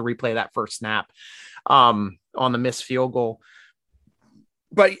or watch the replay of that first snap on the missed field goal.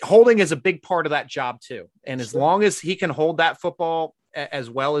 But holding is a big part of that job too. And as long as he can hold that football as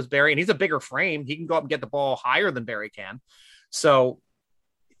well as Barry, and he's a bigger frame, he can go up and get the ball higher than Barry can. So,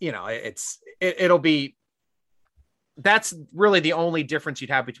 you know, that's really the only difference you'd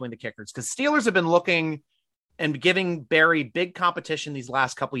have between the kickers, because Steelers have been looking and giving Barry big competition these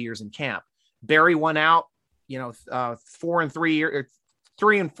last couple of years in camp. Barry won out, 2 and 3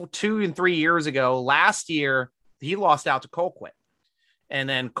 years ago. Last year, he lost out to Colquitt. And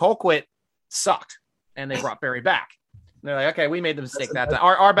then Colquitt sucked, and they brought Barry back. And they're like, okay, we made the mistake that time.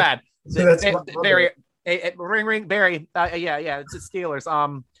 Our bad. Barry, ring, Barry. Yeah, it's the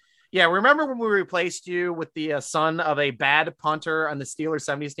Steelers. Yeah, remember when we replaced you with the son of a bad punter on the Steelers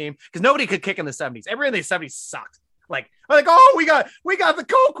 70s team? Because nobody could kick in the 70s. Everyone in the 70s sucked. Like, oh, we got the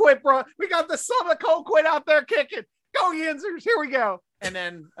Colquitt, bro. We got the son of Colquitt out there kicking. Go Yinzers, here we go. And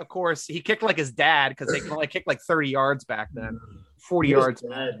then, of course, he kicked like his dad, because they can only kick like 30 yards back then. 40 yards.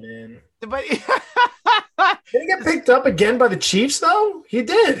 Bad, man. But did he get picked up again by the Chiefs, though? He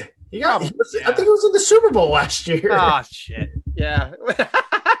did. I think he was in the Super Bowl last year. Oh, shit. Yeah.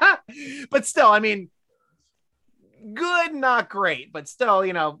 But still, I mean, good, not great. But still,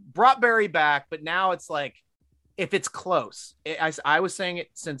 brought Barry back. But now it's like, if it's close, I was saying it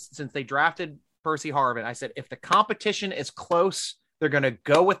since they drafted Percy Harvin. I said, if the competition is close, they're going to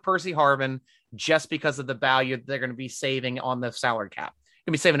go with Percy Harvin just because of the value they're going to be saving on the salary cap. Going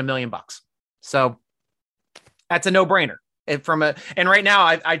to be saving $1 million. So that's a no-brainer. And right now,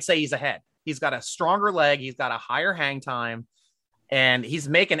 I'd say he's ahead. He's got a stronger leg. He's got a higher hang time, and he's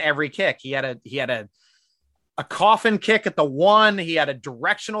making every kick. He had a coffin kick at the 1. He had a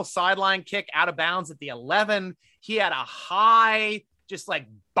directional sideline kick out of bounds at the 11. He had a high, just like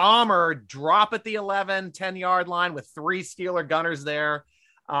bomber drop at the 11, 10-yard line with 3 Steeler gunners there.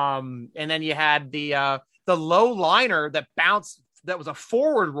 And then you had the low liner that bounced. That was a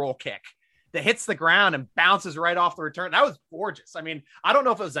forward roll kick that hits the ground and bounces right off the return. That was gorgeous. I mean, I don't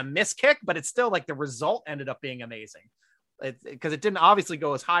know if it was a miss kick, but it's still like the result ended up being amazing, because it didn't obviously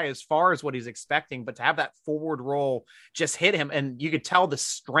go as high as far as what he's expecting, but to have that forward roll just hit him, and you could tell the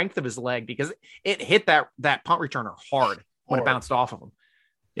strength of his leg, because it hit that punt returner hard when it bounced off of him.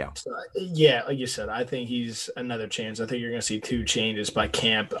 Yeah. So, yeah, like you said, I think he's another chance. I think you're going to see 2 changes by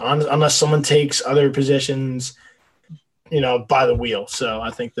camp, unless someone takes other positions, by the wheel. So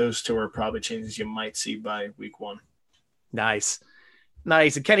I think those 2 are probably changes you might see by week 1. Nice.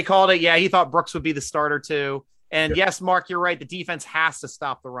 And Kenny called it. Yeah, he thought Brooks would be the starter too. And yes, Mark, you're right. The defense has to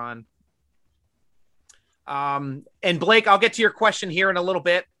stop the run. And Blake, I'll get to your question here in a little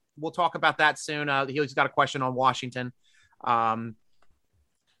bit. We'll talk about that soon. He's got a question on Washington.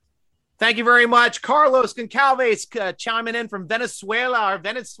 Thank you very much. Carlos Goncalves chiming in from Venezuela, our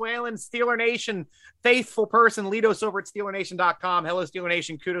Venezuelan Steeler Nation faithful person. Lead us over at SteelerNation.com. Hello, Steeler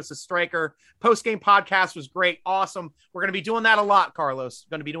Nation. Kudos to Stryker. Post-game podcast was great. Awesome. We're going to be doing that a lot, Carlos.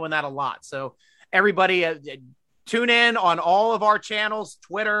 Going to be doing that a lot. So everybody tune in on all of our channels,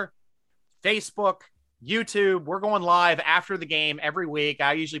 Twitter, Facebook, YouTube. We're going live after the game every week.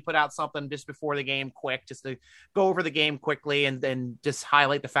 I usually put out something just before the game quick, just to go over the game quickly and then just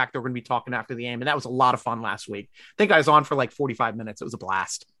highlight the fact that we're going to be talking after the game. And that was a lot of fun last week. I think I was on for like 45 minutes. It was a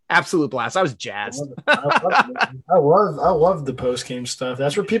blast. Absolute blast. I was jazzed. I love the post-game stuff.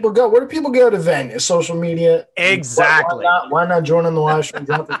 That's where people go. Where do people go to vent? Is social media. Exactly. Why not join on the live stream,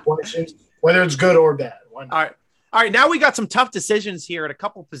 drop the questions, whether it's good or bad? Why not? All right. Now we got some tough decisions here at a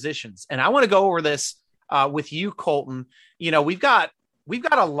couple positions. And I want to go over this with you, Colton. We've got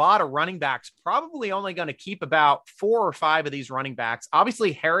a lot of running backs, probably only going to keep about 4 or 5 of these running backs.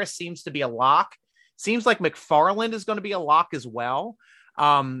 Obviously, Harris seems to be a lock. Seems like McFarland is going to be a lock as well.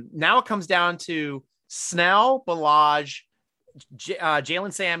 Now it comes down to Snell, Ballage,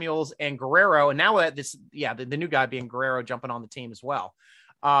 Jalen Samuels, and Guerrero. And now that the new guy being Guerrero jumping on the team as well.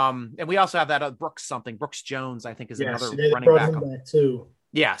 And we also have that Brooks Jones, I think, is another running back too.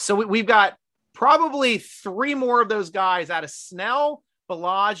 Yeah. So we've got probably 3 more of those guys out of Snell,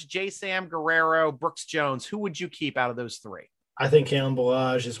 Ballage, Sam, Guerrero, Brooks Jones. Who would you keep out of those 3? I think Kalen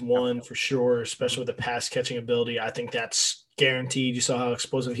Ballage is one for sure, especially with the pass catching ability. I think that's guaranteed. You saw how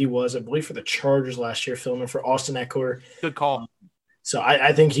explosive he was, I believe, for the Chargers last year, filming for Austin Eckler. Good call. So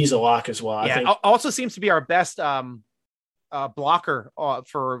I think he's a lock as well. Yeah, I think also seems to be our best blocker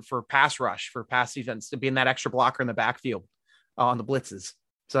for pass rush, for pass defense, to being that extra blocker in the backfield on the blitzes.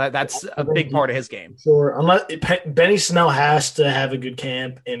 So that's a big part of his game. Sure. Unless Benny Snell has to have a good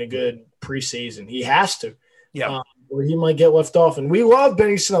camp and a good preseason. He has to. Yeah. Or he might get left off. And we love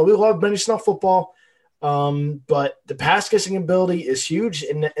Benny Snell. We love Benny Snell football. But the pass catching ability is huge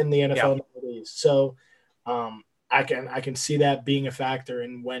in the NFL nowadays. So I can see that being a factor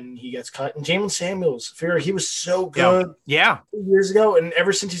in when he gets cut. And Jalen Samuels, he was so good 2 years ago. And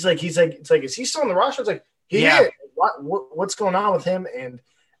ever since he's like, is he still on the roster? It's like, what's going on with him? And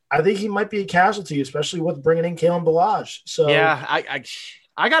I think he might be a casualty, especially with bringing in Kalen Ballage. So yeah,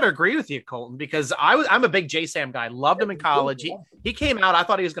 I got to agree with you, Colton, because I'm a big J-Sam guy. Loved him in college. He came out. I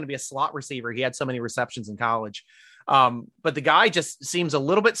thought he was going to be a slot receiver. He had so many receptions in college. But the guy just seems a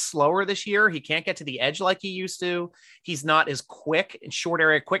little bit slower this year. He can't get to the edge like he used to. He's not as quick in short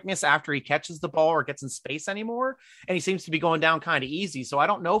area quickness after he catches the ball or gets in space anymore. And he seems to be going down kind of easy. So I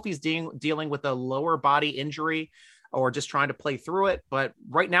don't know if he's dealing with a lower body injury or just trying to play through it. But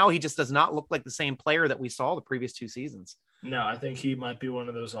right now, he just does not look like the same player that we saw the previous 2 seasons. No, I think he might be one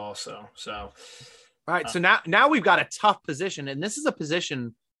of those also. So, all right. So now we've got a tough position, and this is a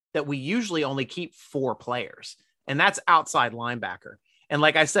position that we usually only keep 4 players, and that's outside linebacker. And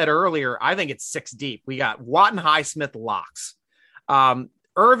like I said earlier, I think it's 6 deep. We got Watt and Highsmith locks.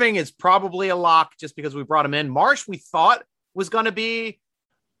 Irving is probably a lock just because we brought him in. Marsh, we thought was going to be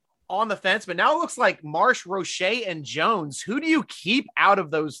on the fence, but now it looks like Marsh, Roche, and Jones. Who do you keep out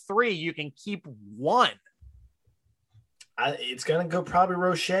of those 3? You can keep one. It's gonna go probably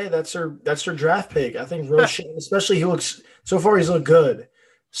Roche. That's her draft pick. I think Roche, especially he's looked good.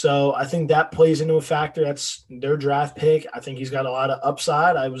 So I think that plays into a factor. That's their draft pick. I think he's got a lot of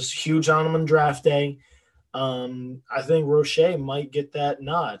upside. I was huge on him on draft day. I think Roche might get that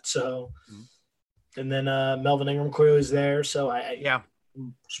nod. So, and then Melvin Ingram clearly is there. So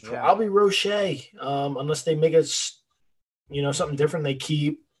probably Roche, unless they make us, something different. They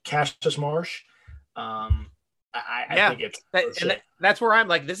keep Cassius Marsh. I think it's that's where I'm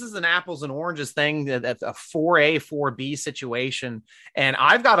like, this is an apples and oranges thing. That's a 4A, 4B situation. And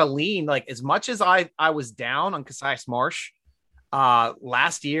I've got to lean, like, as much as I was down on Cassius Marsh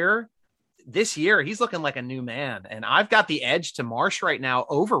last year, this year, he's looking like a new man. And I've got the edge to Marsh right now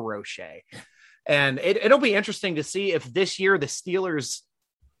over Roche. And it'll be interesting to see if this year the Steelers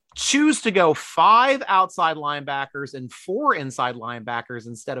choose to go 5 outside linebackers and 4 inside linebackers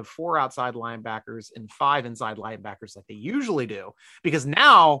instead of 4 outside linebackers and 5 inside linebackers like they usually do, because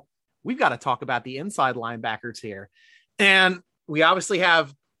now we've got to talk about the inside linebackers here. And we obviously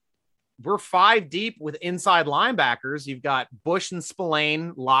we're 5 deep with inside linebackers. You've got Bush and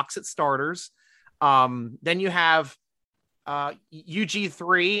Spillane locks at starters. Then you have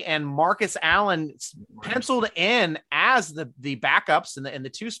UG3 and Marcus Allen penciled in as the backups in the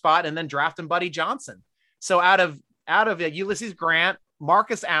 2 spot, and then drafting Buddy Johnson. So out of Ulysses Grant,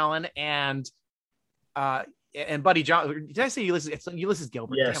 Marcus Allen, and Buddy Johnson. Did I say Ulysses? It's Ulysses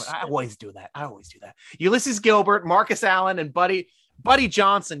Gilbert. Yes. Damn it, I always do that. Ulysses Gilbert, Marcus Allen, and Buddy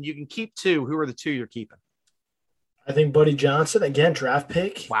Johnson. You can keep 2. Who are the 2 you're keeping? I think Buddy Johnson, again, draft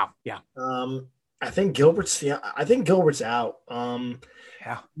pick. Wow. Yeah. I think Gilbert's out.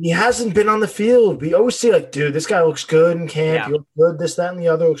 He hasn't been on the field. We always see, like, dude, this guy looks good in camp. Yeah. He looks good, this, that, and the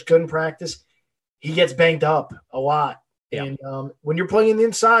other. Looks good in practice. He gets banged up a lot. Yeah. And when you're playing the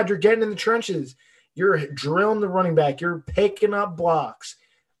inside, you're getting in the trenches. You're drilling the running back. You're picking up blocks.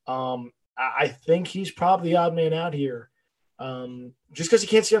 I think he's probably the odd man out here, just because he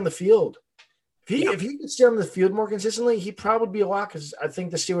can't stay on the field. If he could stay on the field more consistently, he'd probably be a lock, because I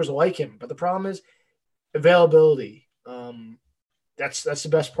think the Steelers like him. But the problem is availability. That's the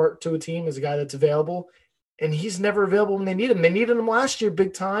best part to a team, is a guy that's available. And he's never available when they need him. They needed him last year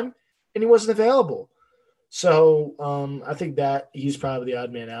big time, and he wasn't available. So I think that he's probably the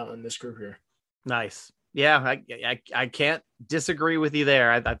odd man out in this group here. Nice. Yeah, I can't disagree with you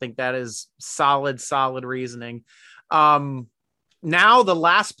there. I think that is solid reasoning. Now, the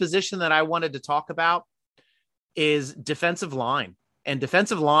last position that I wanted to talk about is defensive line. And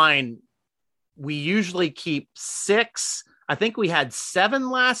defensive line, we usually keep 6. I think we had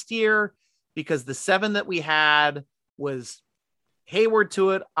 7 last year, because the 7 that we had was Hayward,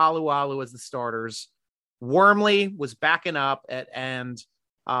 Tuitt, Alu as the starters. Wormley was backing up at end.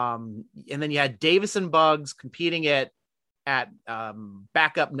 And then you had Davis and Buggs competing at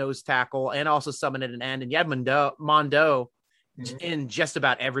backup nose tackle, and also subbing at an end. And you had Mondo in just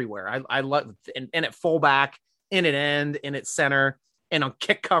about everywhere. I love and at fullback, in at end, in at center, and on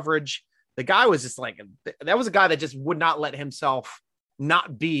kick coverage. The guy was just like, that was a guy that just would not let himself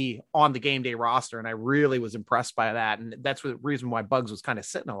not be on the game day roster. And I really was impressed by that. And that's the reason why Bugs was kind of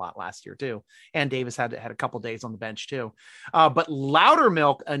sitting a lot last year too. And Davis had a couple days on the bench too. But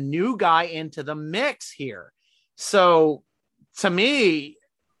Loudermilk, a new guy into the mix here. So to me,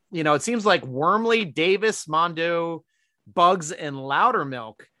 it seems like Wormley, Davis, Mondo, Bugs, and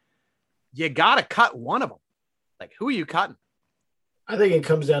Loudermilk, you got to cut one of them. Like, who are you cutting? I think it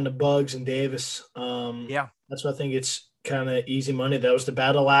comes down to Bugs and Davis. That's what I think it's kind of easy money. That was the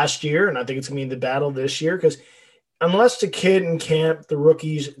battle last year, and I think it's going to be the battle this year because unless the kid in camp, the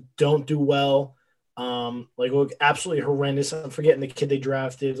rookies don't do well, look absolutely horrendous. I'm forgetting the kid they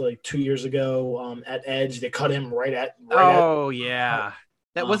drafted like 2 years ago at edge. They cut him right at.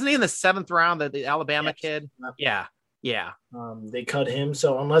 That wasn't he in the 7th round, the Alabama kid? Yeah. They cut him.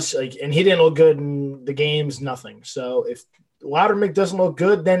 So unless and he didn't look good in the games, nothing. So if Loudermilk doesn't look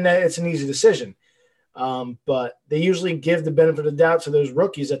good, then it's an easy decision. But they usually give the benefit of the doubt to those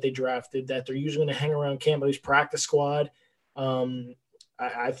rookies that they drafted that they're usually going to hang around camp, at least practice squad.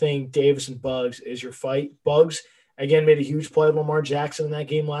 I think Davis and Bugs is your fight. Bugs, again, made a huge play with Lamar Jackson in that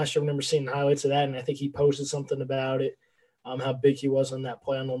game last year. I remember seeing highlights of that, and I think he posted something about it, how big he was on that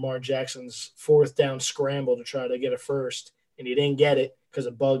play on Lamar Jackson's 4th down scramble to try to get a first, and he didn't get it because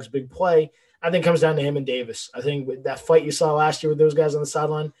of Bugs' big play. I think it comes down to him and Davis. I think with that fight you saw last year with those guys on the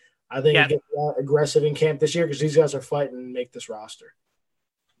sideline, I think he gets aggressive in camp this year because these guys are fighting to make this roster.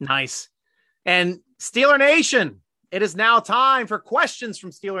 Nice. And Steeler Nation, it is now time for questions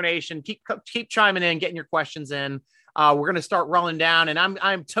from Steeler Nation. Keep chiming in, getting your questions in. We're going to start rolling down, and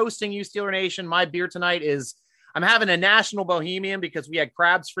I'm toasting you, Steeler Nation. My beer tonight is I'm having a National Bohemian because we had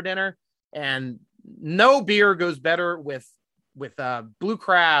crabs for dinner, and no beer goes better with blue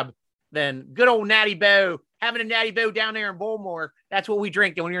crab than good old Natty Boh. Having a Natty Boh down there in Baltimore, that's what we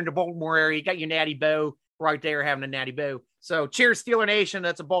drink. And when you're in the Baltimore area, you got your Natty Boh right there having a Natty Boh. So cheers, Steeler Nation.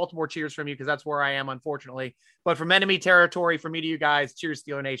 That's a Baltimore cheers from you because that's where I am, unfortunately. But from enemy territory, from me to you guys, cheers,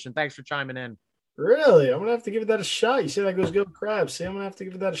 Steeler Nation. Thanks for chiming in. Really? I'm going to have to give that a shot. You say that goes good with crabs. See, I'm going to have to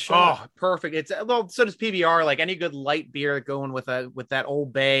give that a shot. Oh, perfect. So does PBR. Like any good light beer going with that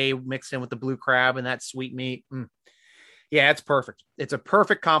Old Bay mixed in with the blue crab and that sweet meat. Yeah, it's perfect. It's a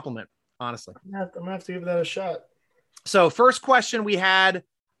perfect compliment. Honestly, I'm gonna have to give that a shot. So first question we had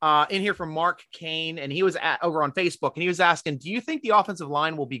in here from Mark Kane, and he was over on Facebook, and he was asking, do you think the offensive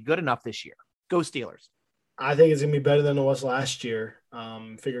line will be good enough this year? Go Steelers. I think it's going to be better than it was last year.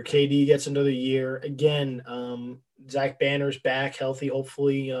 Figure KD gets another year. Again, Zach Banner's back healthy.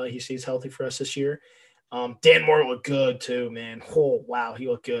 Hopefully he stays healthy for us this year. Dan Moore looked good too, man. Oh, wow, he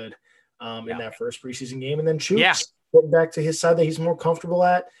looked good in that first preseason game. And then Chooks getting back to his side that he's more comfortable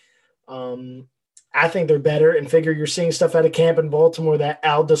at. I think they're better, and figure you're seeing stuff out of camp in Baltimore that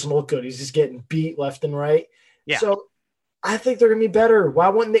Al doesn't look good. He's just getting beat left and right. Yeah. So I think they're gonna be better. Why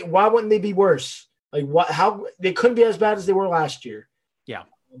wouldn't they be worse? Like how they couldn't be as bad as they were last year. Yeah.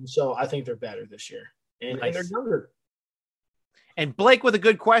 So I think they're better this year. And they're younger. And Blake with a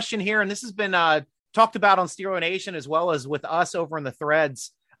good question here, and this has been talked about on Steeler Nation as well as with us over in the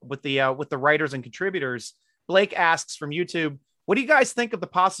threads with the writers and contributors. Blake asks from YouTube, what do you guys think of the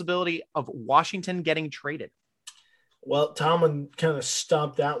possibility of Washington getting traded? Well, Tomlin kind of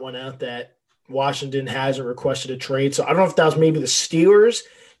stomped that one out that Washington hasn't requested a trade. So I don't know if that was maybe the Steelers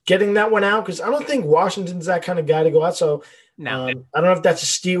getting that one out because I don't think Washington's that kind of guy to go out. So no, I don't know if that's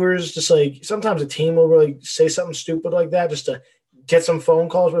the Steelers. Just like sometimes a team will really say something stupid like that just to get some phone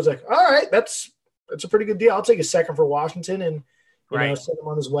calls where it's like, all right, that's a pretty good deal. I'll take a second for Washington and send him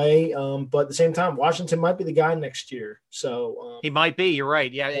on his way. But at the same time, Washington might be the guy next year. So he might be. You're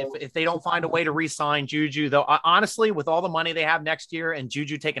right. Yeah, if they don't find a way to re-sign Juju, though, honestly, with all the money they have next year and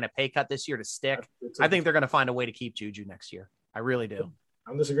Juju taking a pay cut this year to stick, I think they're going to find a way to keep Juju next year. I really do.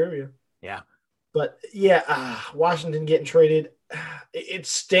 I'm disagreeing with you. Yeah. But, Washington getting traded, it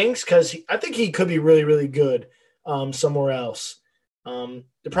stinks because I think he could be really, really good somewhere else.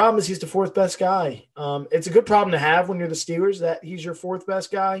 The problem is he's the 4th best guy. It's a good problem to have when you're the Steelers that he's your 4th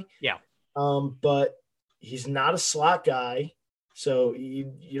best guy. Yeah. But he's not a slot guy, so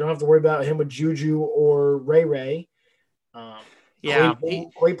you don't have to worry about him with Juju or Ray.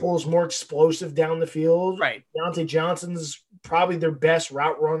 Claypool is more explosive down the field. Right. Deontay Johnson's probably their best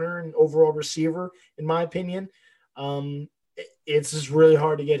route runner and overall receiver, in my opinion. It's just really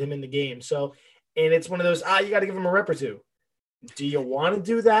hard to get him in the game. So, and it's one of those, you got to give him a rep or two. Do you want to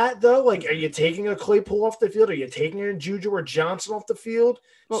do that, though? Like, are you taking a Claypool off the field? Are you taking a Juju or Johnson off the field?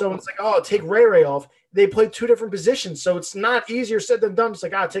 So it's like, take Ray off. They play 2 different positions, so it's not easier said than done. It's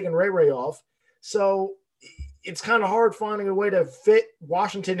like, taking Ray off. So it's kind of hard finding a way to fit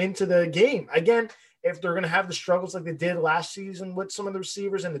Washington into the game. Again, if they're going to have the struggles like they did last season with some of the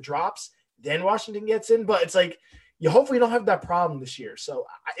receivers and the drops, then Washington gets in. But it's like you hopefully don't have that problem this year. So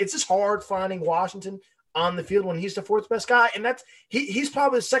it's just hard finding Washington on the field when he's the fourth best guy. And that's he's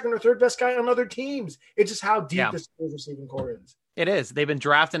probably the second or third best guy on other teams. It's just how deep the Steelers receiving core is. It is. They've been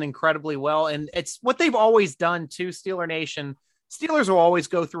drafting incredibly well. And it's what they've always done to Steeler Nation. Steelers will always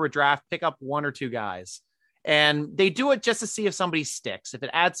go through a draft, pick up one or two guys. And they do it just to see if somebody sticks, if it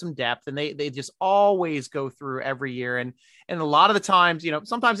adds some depth, and they just always go through every year. And a lot of the times,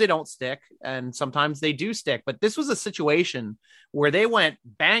 sometimes they don't stick and sometimes they do stick, but this was a situation where they went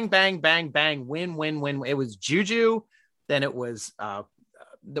bang, bang, bang, bang, win, win, win. It was Juju. Then it was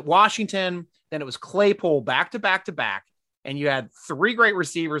the Washington. Then it was Claypool back to back to back. And you had three great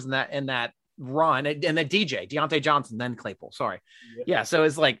receivers in that run. And then Deontay Johnson, then Claypool. Sorry. Yep. Yeah. So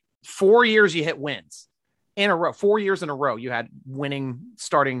it's like 4 years you hit wins. In a row, 4 years in a row, you had winning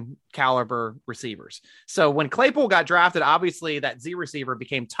starting caliber receivers. So when Claypool got drafted, obviously that Z receiver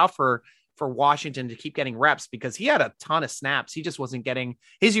became tougher for Washington to keep getting reps because he had a ton of snaps. He just wasn't getting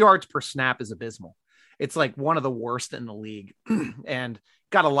his yards per snap is abysmal. It's like one of the worst in the league and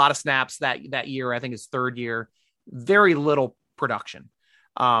got a lot of snaps that year. I think his third year, very little production.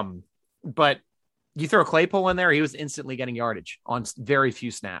 But you throw Claypool in there, he was instantly getting yardage on very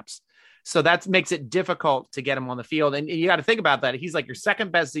few snaps. So that makes it difficult to get him on the field. And you got to think about that. He's like your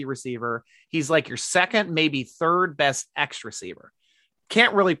second best Z receiver. He's like your second, maybe third best X receiver.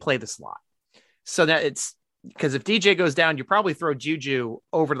 Can't really play the slot. So that it's because if DJ goes down, you probably throw Juju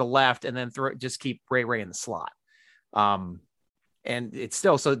over to the left and then just keep Ray in the slot. And it's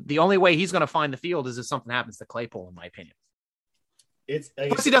still, so the only way he's going to find the field is if something happens to Claypool, in my opinion.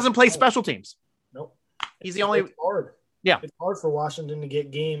 Plus he doesn't play special teams. Nope. He's the only. It's hard. Yeah, it's hard for Washington to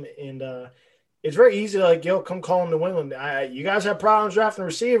get game, and it's very easy to come call New England. You guys have problems drafting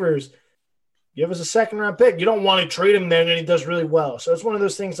receivers. Give us a second-round pick. You don't want to trade him there, and then he does really well. So it's one of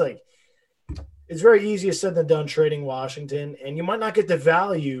those things it's very easier said than done trading Washington, and you might not get the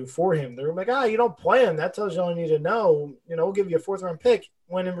value for him. They're like, you don't play him. That tells you all you need to know. We'll give you a fourth-round pick.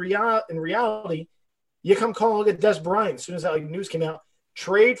 When in reality, you come call and look at Des Bryant as soon as that news came out.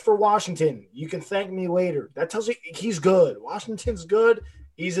 Trade for Washington. You can thank me later. That tells you he's good. Washington's good.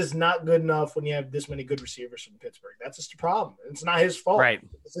 He's just not good enough when you have this many good receivers from Pittsburgh. That's just the problem. It's not his fault. Right.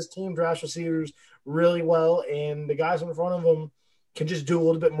 It's his team drafts receivers really well, and the guys in front of him can just do a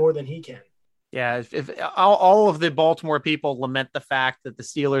little bit more than he can. Yeah, if all of the Baltimore people lament the fact that the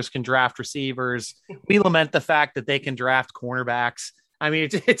Steelers can draft receivers, we lament the fact that they can draft cornerbacks. I mean,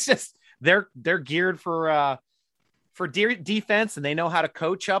 it's just they're geared for defense, and they know how to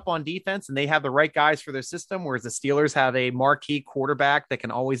coach up on defense, and they have the right guys for their system, whereas the Steelers have a marquee quarterback that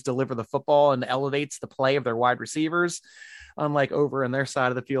can always deliver the football and elevates the play of their wide receivers, unlike over on their side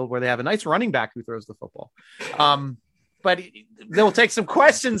of the field where they have a nice running back who throws the football. But they'll take some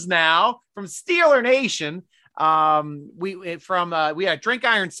questions now from Steeler Nation. We had Drink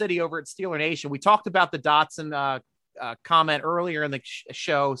Iron City over at Steeler Nation. We talked about the Dotson comment earlier in the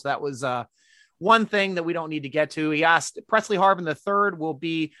show, so that was one thing that we don't need to get to. He asked, Presley Harvin III will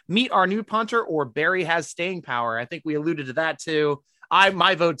be meet our new punter or Barry has staying power. I think we alluded to that too.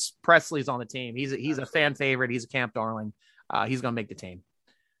 My vote's Presley's on the team. He's a fan favorite. He's a camp darling. He's going to make the team.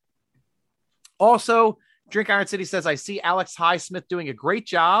 Also, Drink Iron City says, I see Alex Highsmith doing a great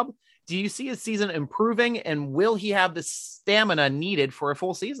job. Do you see his season improving, and will he have the stamina needed for a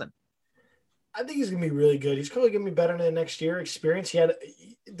full season? I think he's going to be really good. He's probably going to be better in the next year. Experience. He had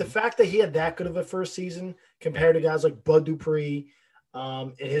the fact that he had that good of a first season compared to guys like Bud Dupree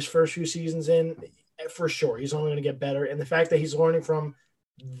in his first few seasons for sure. He's only going to get better. And the fact that he's learning from,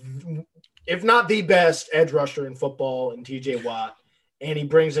 if not the best edge rusher in football in TJ Watt, and he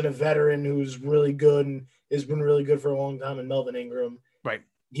brings in a veteran who's really good and has been really good for a long time in Melvin Ingram. Right.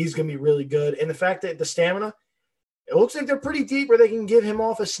 He's going to be really good. And the fact that the stamina, it looks like they're pretty deep where they can give him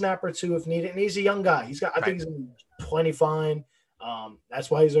off a snap or two if needed. And he's a young guy. I think he's going to be plenty fine. That's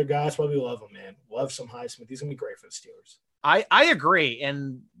why he's our guy. That's why we love him, man. Love some Highsmith. He's going to be great for the Steelers. I agree.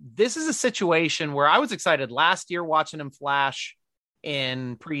 And this is a situation where I was excited last year watching him flash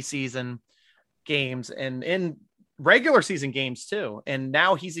in preseason games and in regular season games too. And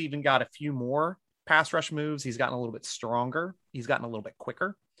now he's even got a few more pass rush moves. He's gotten a little bit stronger. He's gotten a little bit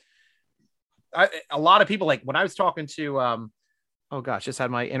quicker. A lot of people, like when I was talking to, just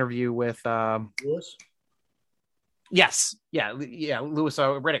had my interview with Lewis. Yes. Yeah. Lewis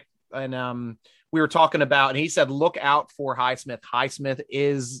Riddick. And we were talking about, and he said, look out for Highsmith. Highsmith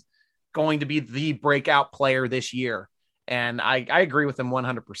is going to be the breakout player this year. And I agree with him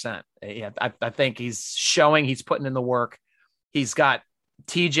 100%. Yeah, I think he's showing he's putting in the work. He's got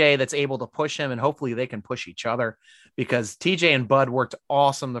TJ that's able to push him, and hopefully they can push each other, because TJ and Bud worked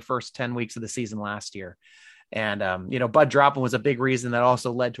awesome the first 10 weeks of the season last year. And, Bud dropping was a big reason that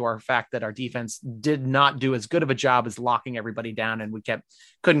also led to our fact that our defense did not do as good of a job as locking everybody down, and we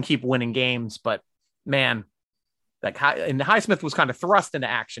couldn't keep winning games. But man, Highsmith was kind of thrust into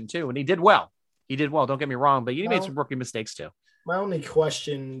action too, and he did well. Don't get me wrong, but he made some rookie mistakes too. My only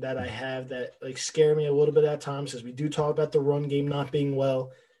question that I have that scare me a little bit at times is we do talk about the run game not being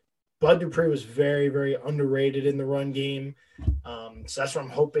well. Bud Dupree was very, very underrated in the run game. So that's what I'm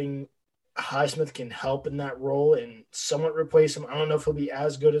hoping Highsmith can help in that role and somewhat replace him. I don't know if he'll be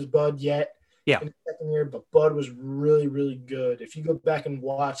as good as Bud yet in the second year, but Bud was really, really good. If you go back and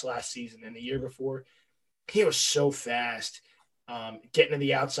watch last season and the year before, he was so fast, getting to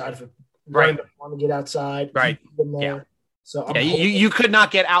the outside of it. Right. Want to get outside. Right. Yeah. So you could not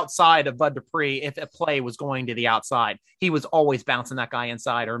get outside of Bud Dupree if a play was going to the outside. He was always bouncing that guy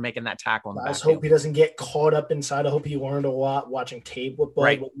inside or making that tackle. I just hope he doesn't get caught up inside. I hope he learned a lot watching tape with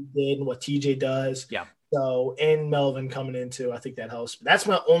Bud, what he did and what TJ does. Yeah. So, and Melvin coming into, I think that helps. That's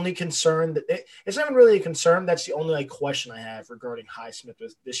my only concern. It's not really a concern. That's the only question I have regarding Highsmith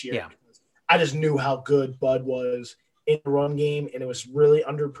this year. Yeah. I just knew how good Bud was in the run game, and it was really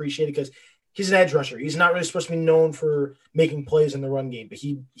underappreciated because he's an edge rusher. He's not really supposed to be known for making plays in the run game, but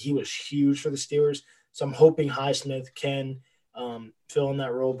he was huge for the Steelers. So I'm hoping Highsmith can fill in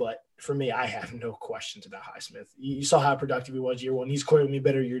that role. But for me, I have no questions about Highsmith. You saw how productive he was year one. He's clearly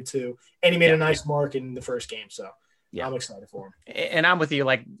better year two, and he made a nice mark in the first game. So I'm excited for him. And I'm with you.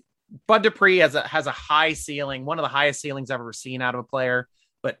 Bud Dupree has a high ceiling, one of the highest ceilings I've ever seen out of a player.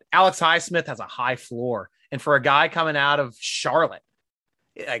 But Alex Highsmith has a high floor. And for a guy coming out of Charlotte,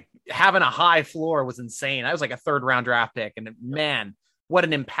 having a high floor was insane. I was like a 3rd-round draft pick. And man, what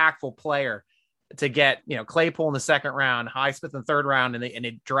an impactful player to get, Claypool in the 2nd round, Highsmith in the 3rd round, and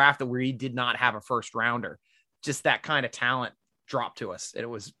a draft where he did not have a 1st rounder. Just that kind of talent dropped to us. It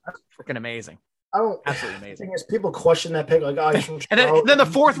was freaking amazing. Absolutely amazing. People question that pick, he's from and then the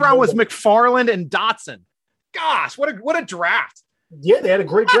 4th round was McFarland and Dotson. Gosh, what a draft. Yeah, they had a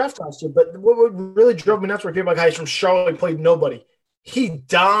great draft last year, but what really drove me nuts were people he's from Charlotte, played nobody. He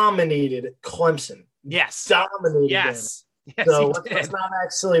dominated Clemson. Yes. Dominated Yes. them. Yes, so let's not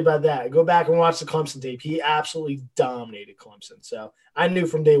act silly about that. Go back and watch the Clemson tape. He absolutely dominated Clemson. So I knew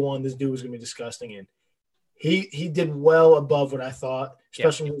from day one this dude was going to be disgusting, and he did well above what I thought,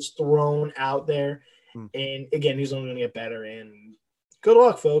 especially when he was thrown out there. And, again, he's only going to get better. And good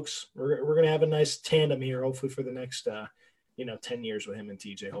luck, folks. We're going to have a nice tandem here, hopefully, for the next 10 years with him and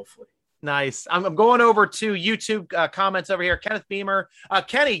TJ, hopefully. Nice. I'm going over to YouTube comments over here. Kenneth Beamer.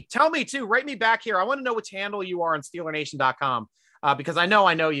 Kenny, tell me too, write me back here. I want to know which handle you are on SteelerNation.com because I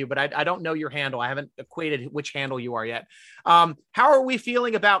know you, but I don't know your handle. I haven't equated which handle you are yet. How are we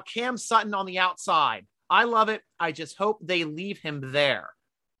feeling about Cam Sutton on the outside? I love it. I just hope they leave him there.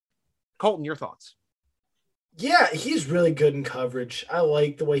 Colton, your thoughts? Yeah, he's really good in coverage. I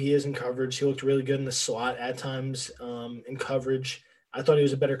like the way he is in coverage. He looked really good in the slot at times in coverage. I thought he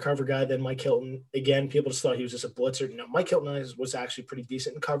was a better cover guy than Mike Hilton. Again, people just thought he was just a blitzer. No, Mike Hilton was actually pretty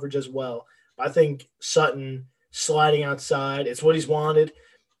decent in coverage as well. But I think Sutton sliding outside, it's what he's wanted,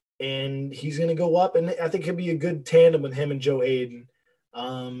 and he's going to go up. And I think it'd be a good tandem with him and Joe Hayden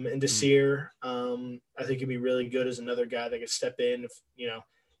and Desir. I think he'd be really good as another guy that could step in,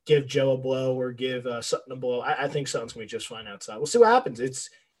 give Joe a blow or give Sutton a blow. I think Sutton's going to be just fine outside. We'll see what happens. It's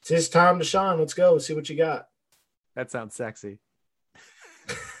his time to shine. Let's go. Let's see what you got. That sounds sexy.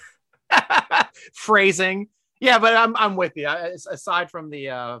 Phrasing. Yeah, but I'm with you. Aside from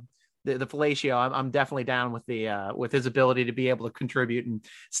the fellatio, I'm definitely down with with his ability to be able to contribute and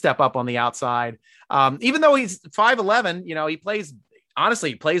step up on the outside. Even though he's 5'11",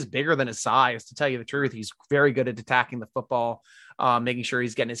 he plays bigger than his size, to tell you the truth. He's very good at attacking the football, making sure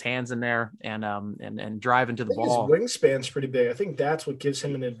he's getting his hands in there and driving to the ball. His wingspan's pretty big. I think that's what gives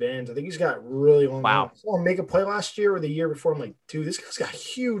him an advantage. I think he's got really long arms. I saw him make a play last year or the year before. I'm like, dude, this guy's got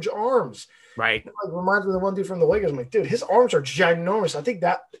huge arms. Right. It reminds me of the one dude from the Lakers. I'm like, dude, his arms are ginormous. I think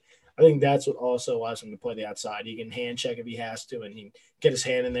that's what also allows him to play the outside. He can hand check if he has to, and he can get his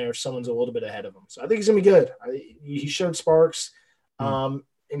hand in there if someone's a little bit ahead of him. So I think he's gonna be good. He showed sparks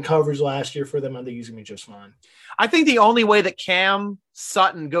in coverage last year for them. I think he's gonna be just fine. I think the only way that Cam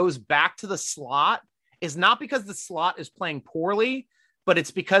Sutton goes back to the slot is not because the slot is playing poorly, but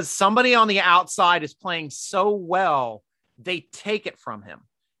it's because somebody on the outside is playing so well, they take it from him.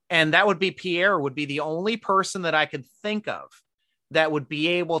 And that would be Pierre, would be the only person that I could think of that would be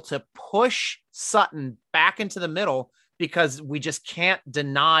able to push Sutton back into the middle, because we just can't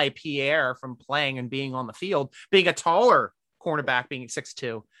deny Pierre from playing and being on the field, being a taller cornerback being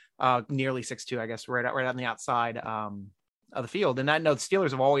 6'2", nearly 6'2", I guess, right on the outside of the field. And I know the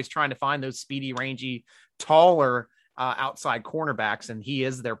Steelers have always trying to find those speedy, rangy, taller outside cornerbacks, and he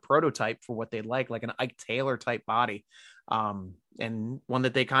is their prototype for what they'd like an Ike Taylor type body, and one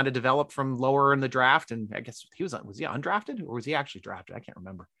that they kind of developed from lower in the draft. And I guess was he undrafted, or was he actually drafted? I can't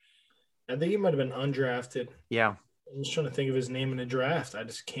remember. I think he might have been undrafted. Yeah, I'm just trying to think of his name in the draft. I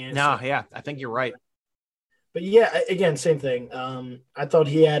just can't. No, yeah, I think you're right. But yeah, again, same thing. I thought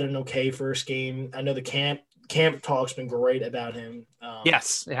he had an okay first game. I know the camp talk's been great about him.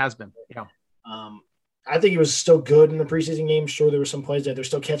 Yes, it has been. Yeah. I think he was still good in the preseason game. Sure, there were some plays that they're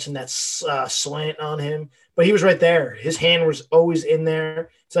still catching that slant on him, but he was right there. His hand was always in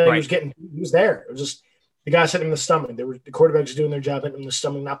there. So right. He was there. It was just the guys hitting him in the stomach. The quarterbacks doing their job, hitting him in the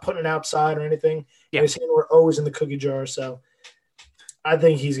stomach, not putting it outside or anything. Yeah. His hand were always in the cookie jar. So I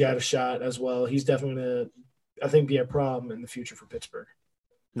think he's got a shot as well. He's definitely going to, I think, be a problem in the future for Pittsburgh.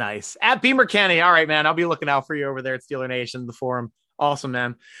 Nice. At Beamer Kenny. All right, man. I'll be looking out for you over there at Steeler Nation, the forum. Awesome,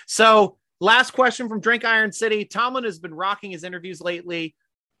 man. So last question from Drink Iron City. Tomlin has been rocking his interviews lately.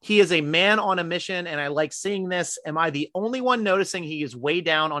 He is a man on a mission, and I like seeing this. Am I the only one noticing he is way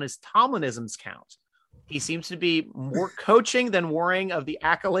down on his Tomlinisms count? He seems to be more coaching than worrying of the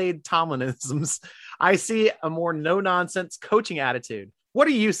accolade Tomlinisms. I see a more no-nonsense coaching attitude. What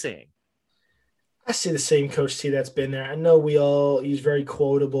are you seeing? I see the same Coach T that's been there. I know he's very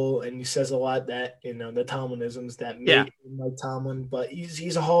quotable, and he says a lot that, the Tomlinisms that made him like Tomlin, but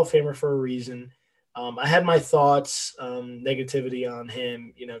he's a Hall of Famer for a reason. I had my thoughts, negativity on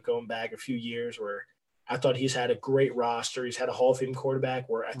him, going back a few years where I thought he's had a great roster. He's had a Hall of Fame quarterback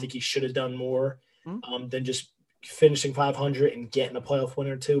where I think he should have done more than just finishing 500 and getting a playoff win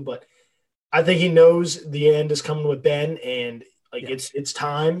or two. But I think he knows the end is coming with Ben, and it's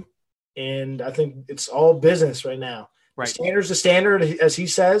time. And I think it's all business right now. Right. The standard's the standard, as he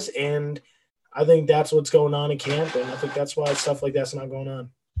says, and I think that's what's going on in camp, and I think that's why stuff like that's not going on.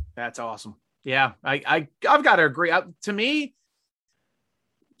 That's awesome. Yeah, I've got to agree. To me,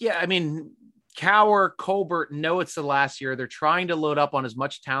 I mean, Cowher, Colbert know it's the last year. They're trying to load up on as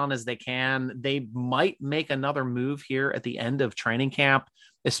much talent as they can. They might make another move here at the end of training camp,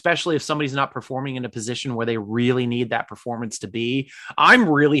 especially if somebody's not performing in a position where they really need that performance to be. I'm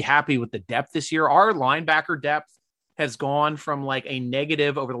really happy with the depth this year. Our linebacker depth has gone from like a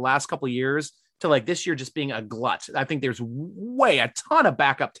negative over the last couple of years to like this year just being a glut. I think there's a ton of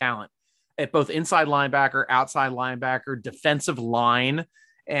backup talent at both inside linebacker, outside linebacker, defensive line.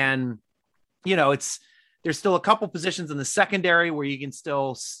 And, there's still a couple positions in the secondary where you can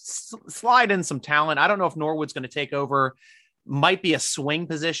still slide in some talent. I don't know if Norwood's going to take over. Might be a swing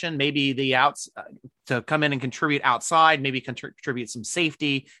position, maybe the outs to come in and contribute outside, maybe contribute some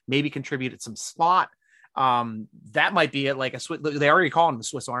safety, maybe contribute at some slot. That might be it. Like they already call him the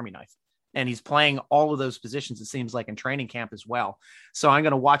Swiss Army knife, and he's playing all of those positions. It seems like in training camp as well. So I'm going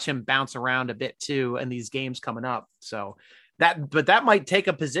to watch him bounce around a bit too in these games coming up. So that might take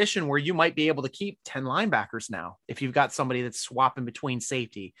a position where you might be able to keep 10 linebackers now. If you've got somebody that's swapping between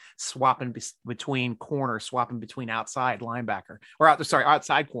safety, swapping between corner, swapping between outside linebacker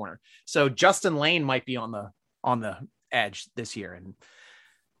outside corner. So Justin Lane might be on the edge this year and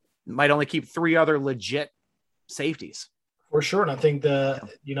might only keep 3 other legit safeties. For sure. And I think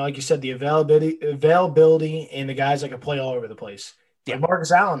like you said, the availability and the guys that can play all over the place. Yeah. Like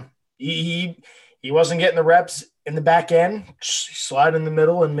Marcus Allen, he wasn't getting the reps in the back end, slide in the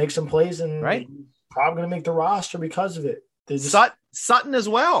middle and make some plays, and right. Probably going to make the roster because of it. Sutton as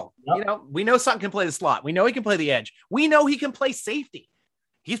well. Yep. We know Sutton can play the slot. We know he can play the edge. We know he can play safety.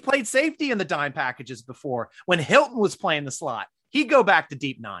 He's played safety in the dime packages before. When Hilton was playing the slot, he'd go back to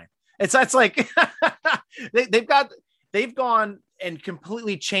deep 9. That's like they've gone and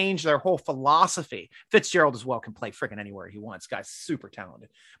completely changed their whole philosophy. Fitzgerald as well can play freaking anywhere he wants. Guy's super talented,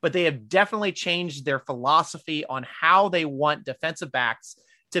 but they have definitely changed their philosophy on how they want defensive backs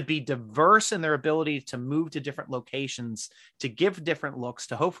to be diverse in their ability to move to different locations, to give different looks,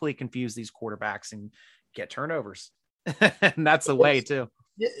 to hopefully confuse these quarterbacks and get turnovers. And that's the way too.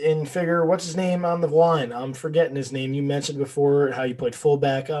 And figure, what's his name on the line? I'm forgetting his name. You mentioned before how you played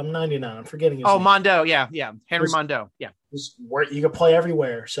fullback. 99. I'm forgetting his name. Mondo. Yeah. Henry Mondo. Yeah. Where you can play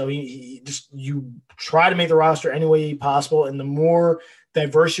everywhere. So you try to make the roster any way possible. And the more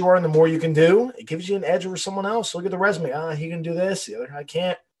diverse you are and the more you can do, it gives you an edge over someone else. Look at the resume. He can do this. The other guy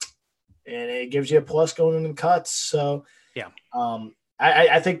can't. And it gives you a plus going into the cuts. So yeah.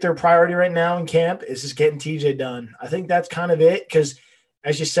 I think their priority right now in camp is just getting TJ done. I think that's kind of it. Cause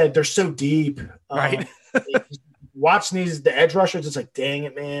as you said, they're so deep. Right. Watching the edge rushers, it's like, dang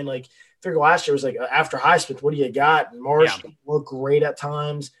it, man. Like figure last year was like after Highsmith, what do you got? Marsh looked great at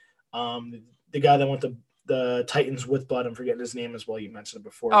times. The guy that went to the Titans with Bud, I'm forgetting his name as well. You mentioned it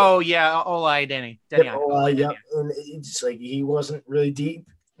before. Oh yeah, Olai Denny. Yep. And it's like he wasn't really deep.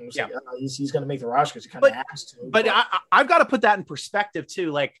 It was like, he's going to make the roster because he kind of has to. But I've got to put that in perspective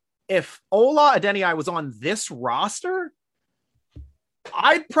too. Like if Ola Adeniyi was on this roster,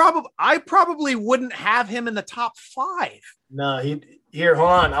 I probably wouldn't have him in the top 5. No, hold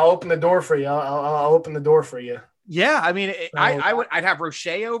on. I'll open the door for you. I'll open the door for you. Yeah, I mean, I'd have Roche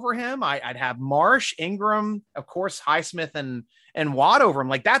over him. I'd have Marsh, Ingram, of course, Highsmith and Watt over him.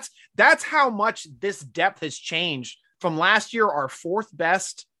 Like that's how much this depth has changed from last year. Our 4th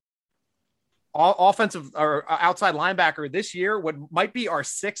best offensive or outside linebacker this year might be our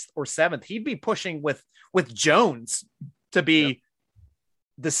 6th or 7th. He'd be pushing with Jones to be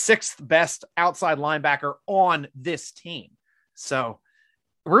the 6th best outside linebacker on this team. So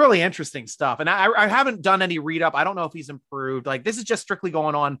really interesting stuff. And I haven't done any read up. I don't know if he's improved. Like this is just strictly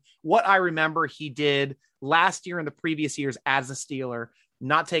going on what I remember he did last year and the previous years as a Steeler,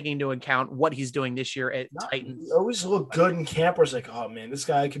 not taking into account what he's doing this year at Titans. He always looked good in camp. Where it's like, oh man, this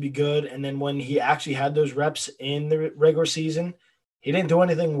guy could be good. And then when he actually had those reps in the regular season, he didn't do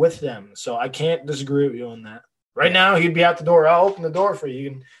anything with them. So I can't disagree with you on that. Right now, he'd be out the door. I'll open the door for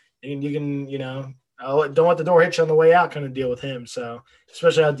you. You can, don't let the door hit you on the way out kind of deal with him. So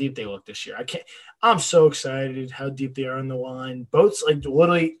especially how deep they look this year. I'm so excited how deep they are on the line. Both like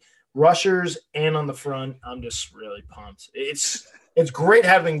literally rushers and on the front. I'm just really pumped. It's great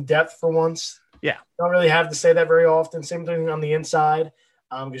having depth for once. Yeah. Don't really have to say that very often. Same thing on the inside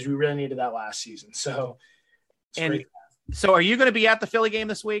because we really needed that last season. So so are you going to be at the Philly game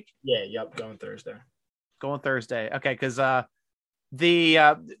this week? Yeah. Yep. Going Thursday. Okay. Cause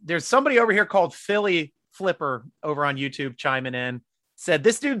there's somebody over here called Philly Flipper over on YouTube chiming in, said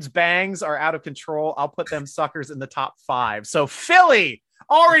this dude's bangs are out of control. I'll put them suckers in the top 5. So Philly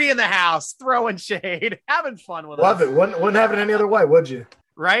already in the house, throwing shade, having fun with Love us. it. Wouldn't have it any other way, would you?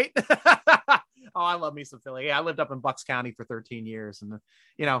 Right? Oh, I love me some Philly. Yeah, I lived up in Bucks County for 13 years. And,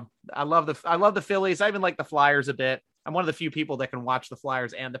 I love the Phillies. I even like the Flyers a bit. I'm one of the few people that can watch the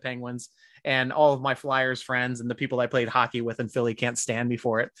Flyers and the Penguins, and all of my Flyers friends and the people I played hockey with in Philly can't stand me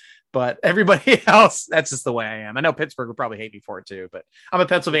for it. But everybody else, that's just the way I am. I know Pittsburgh would probably hate me for it too, but I'm a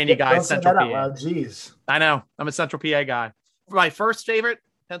Pennsylvania guy. Central PA. Jeez. I know. I'm a Central PA guy. My first favorite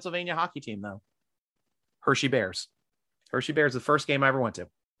Pennsylvania hockey team, though, Hershey Bears. Hershey Bears, the first game I ever went to.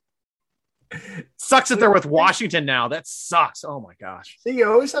 Sucks that they're with Washington now. That sucks. Oh my gosh. See, you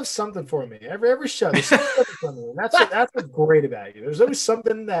always have something for me. Every show, there's something for me. And that's what's great about you. There's always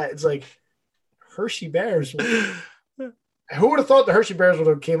something that it's like Hershey Bears. Who would have thought the Hershey Bears would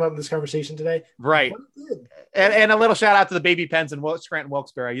have came up in this conversation today? Right. And a little shout out to the Baby Pens in Scranton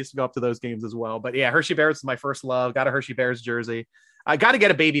Wilkes-Barre. I used to go up to those games as well. But yeah, Hershey Bears is my first love. Got a Hershey Bears jersey. I got to get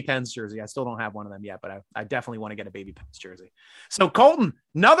a Baby Pens jersey. I still don't have one of them yet, but I definitely want to get a Baby Pens jersey. So Colton,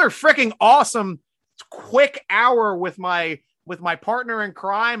 another freaking awesome quick hour with my partner in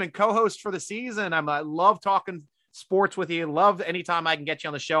crime and co-host for the season. I love talking sports with you. Love anytime I can get you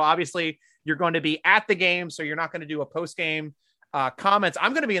on the show. Obviously, you're going to be at the game, so you're not going to do a post-game comments.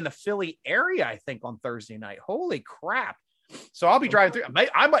 I'm going to be in the Philly area, I think, on Thursday night. Holy crap. So I'll be driving through.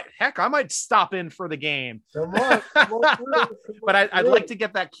 I might stop in for the game. But I'd like to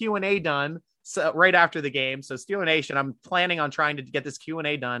get that Q&A done right after the game. So Steeler Nation, I'm planning on trying to get this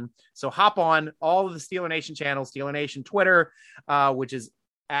Q&A done. So hop on all of the Steeler Nation channels, Steeler Nation Twitter, which is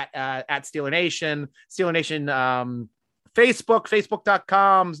at Steeler Nation, Steeler Nation Facebook,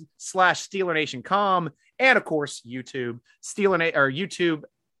 facebook.com/SteelerNationCom, and of course, YouTube,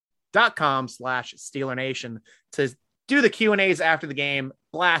 youtube.com/Steeler Nation to do the Q&As after the game.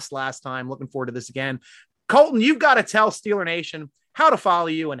 Blast last time. Looking forward to this again. Colton, you've got to tell Steeler Nation how to follow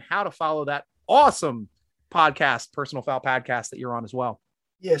you and how to follow that awesome podcast, Personal Foul Podcast, that you're on as well.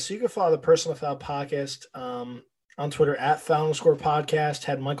 Yeah, so you can follow the Personal Foul Podcast on Twitter at Foul_Podcast.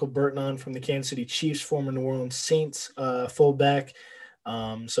 Had Michael Burton on from the Kansas City Chiefs, former New Orleans Saints fullback.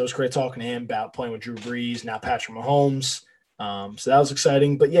 So it was great talking to him about playing with Drew Brees, now Patrick Mahomes. So that was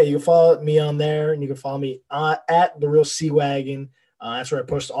exciting. But yeah, you can follow me on there, and you can follow me at The Real Sea Wagon. That's where I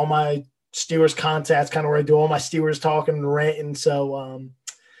post all my Steelers content. That's kind of where I do all my Steelers talking and ranting. So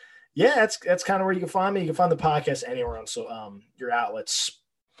yeah, that's kind of where you can find me. You can find the podcast anywhere on your outlets,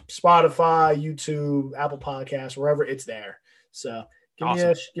 Spotify, YouTube, Apple Podcasts, wherever it's there. So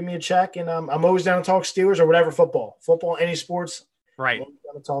give me a check, and I'm always down to talk Steelers or whatever football, any sports. Right. I'm always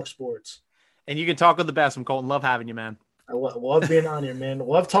down to talk sports. And you can talk with the best. I'm Colton. Love having you, man. I love being on here, man.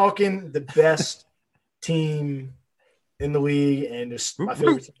 Love talking the best team in the league, and just my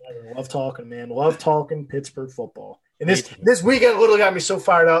favorite team ever. Love talking, man. Love talking Pittsburgh football. And this weekend literally got me so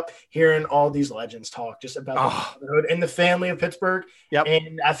fired up hearing all these legends talk just about the neighborhood and the family of Pittsburgh. Yep.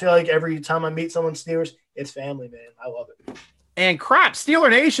 And I feel like every time I meet someone Steelers, it's family, man. I love it. And crap, Steeler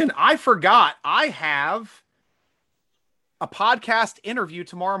Nation, I forgot. I have a podcast interview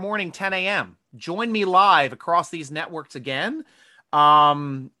tomorrow morning, 10 a.m. Join me live across these networks again.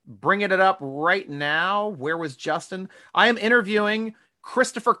 Bringing it up right now. Where was Justin? I am interviewing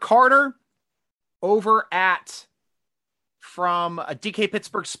Christopher Carter over from DK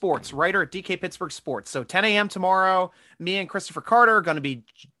Pittsburgh Sports, writer at DK Pittsburgh Sports. So 10 a.m. tomorrow, me and Christopher Carter are going to be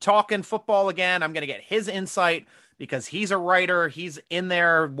talking football again. I'm going to get his insight because he's a writer. He's in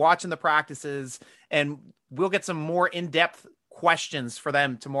there watching the practices, and we'll get some more in-depth questions for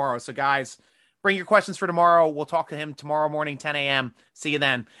them tomorrow. So guys, bring your questions for tomorrow. We'll talk to him tomorrow morning, 10 a.m. See you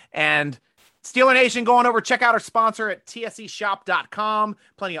then. And Steeler Nation, going over, check out our sponsor at tseshop.com.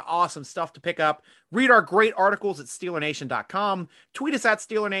 Plenty of awesome stuff to pick up. Read our great articles at SteelerNation.com. Tweet us at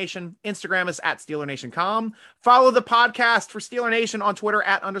Steeler Nation. Instagram us at SteelerNation.com. Follow the podcast for Steeler Nation on Twitter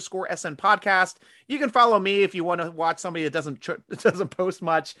at _SN Podcast. You can follow me if you want to watch somebody that doesn't post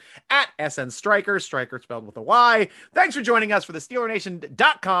much at SN Striker spelled with a Y. Thanks for joining us for the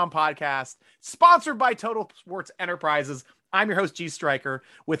SteelerNation.com podcast, sponsored by Total Sports Enterprises. I'm your host, G Striker,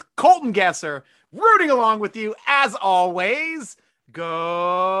 with Colton Gesser, rooting along with you as always.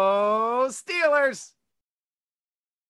 Go Steelers!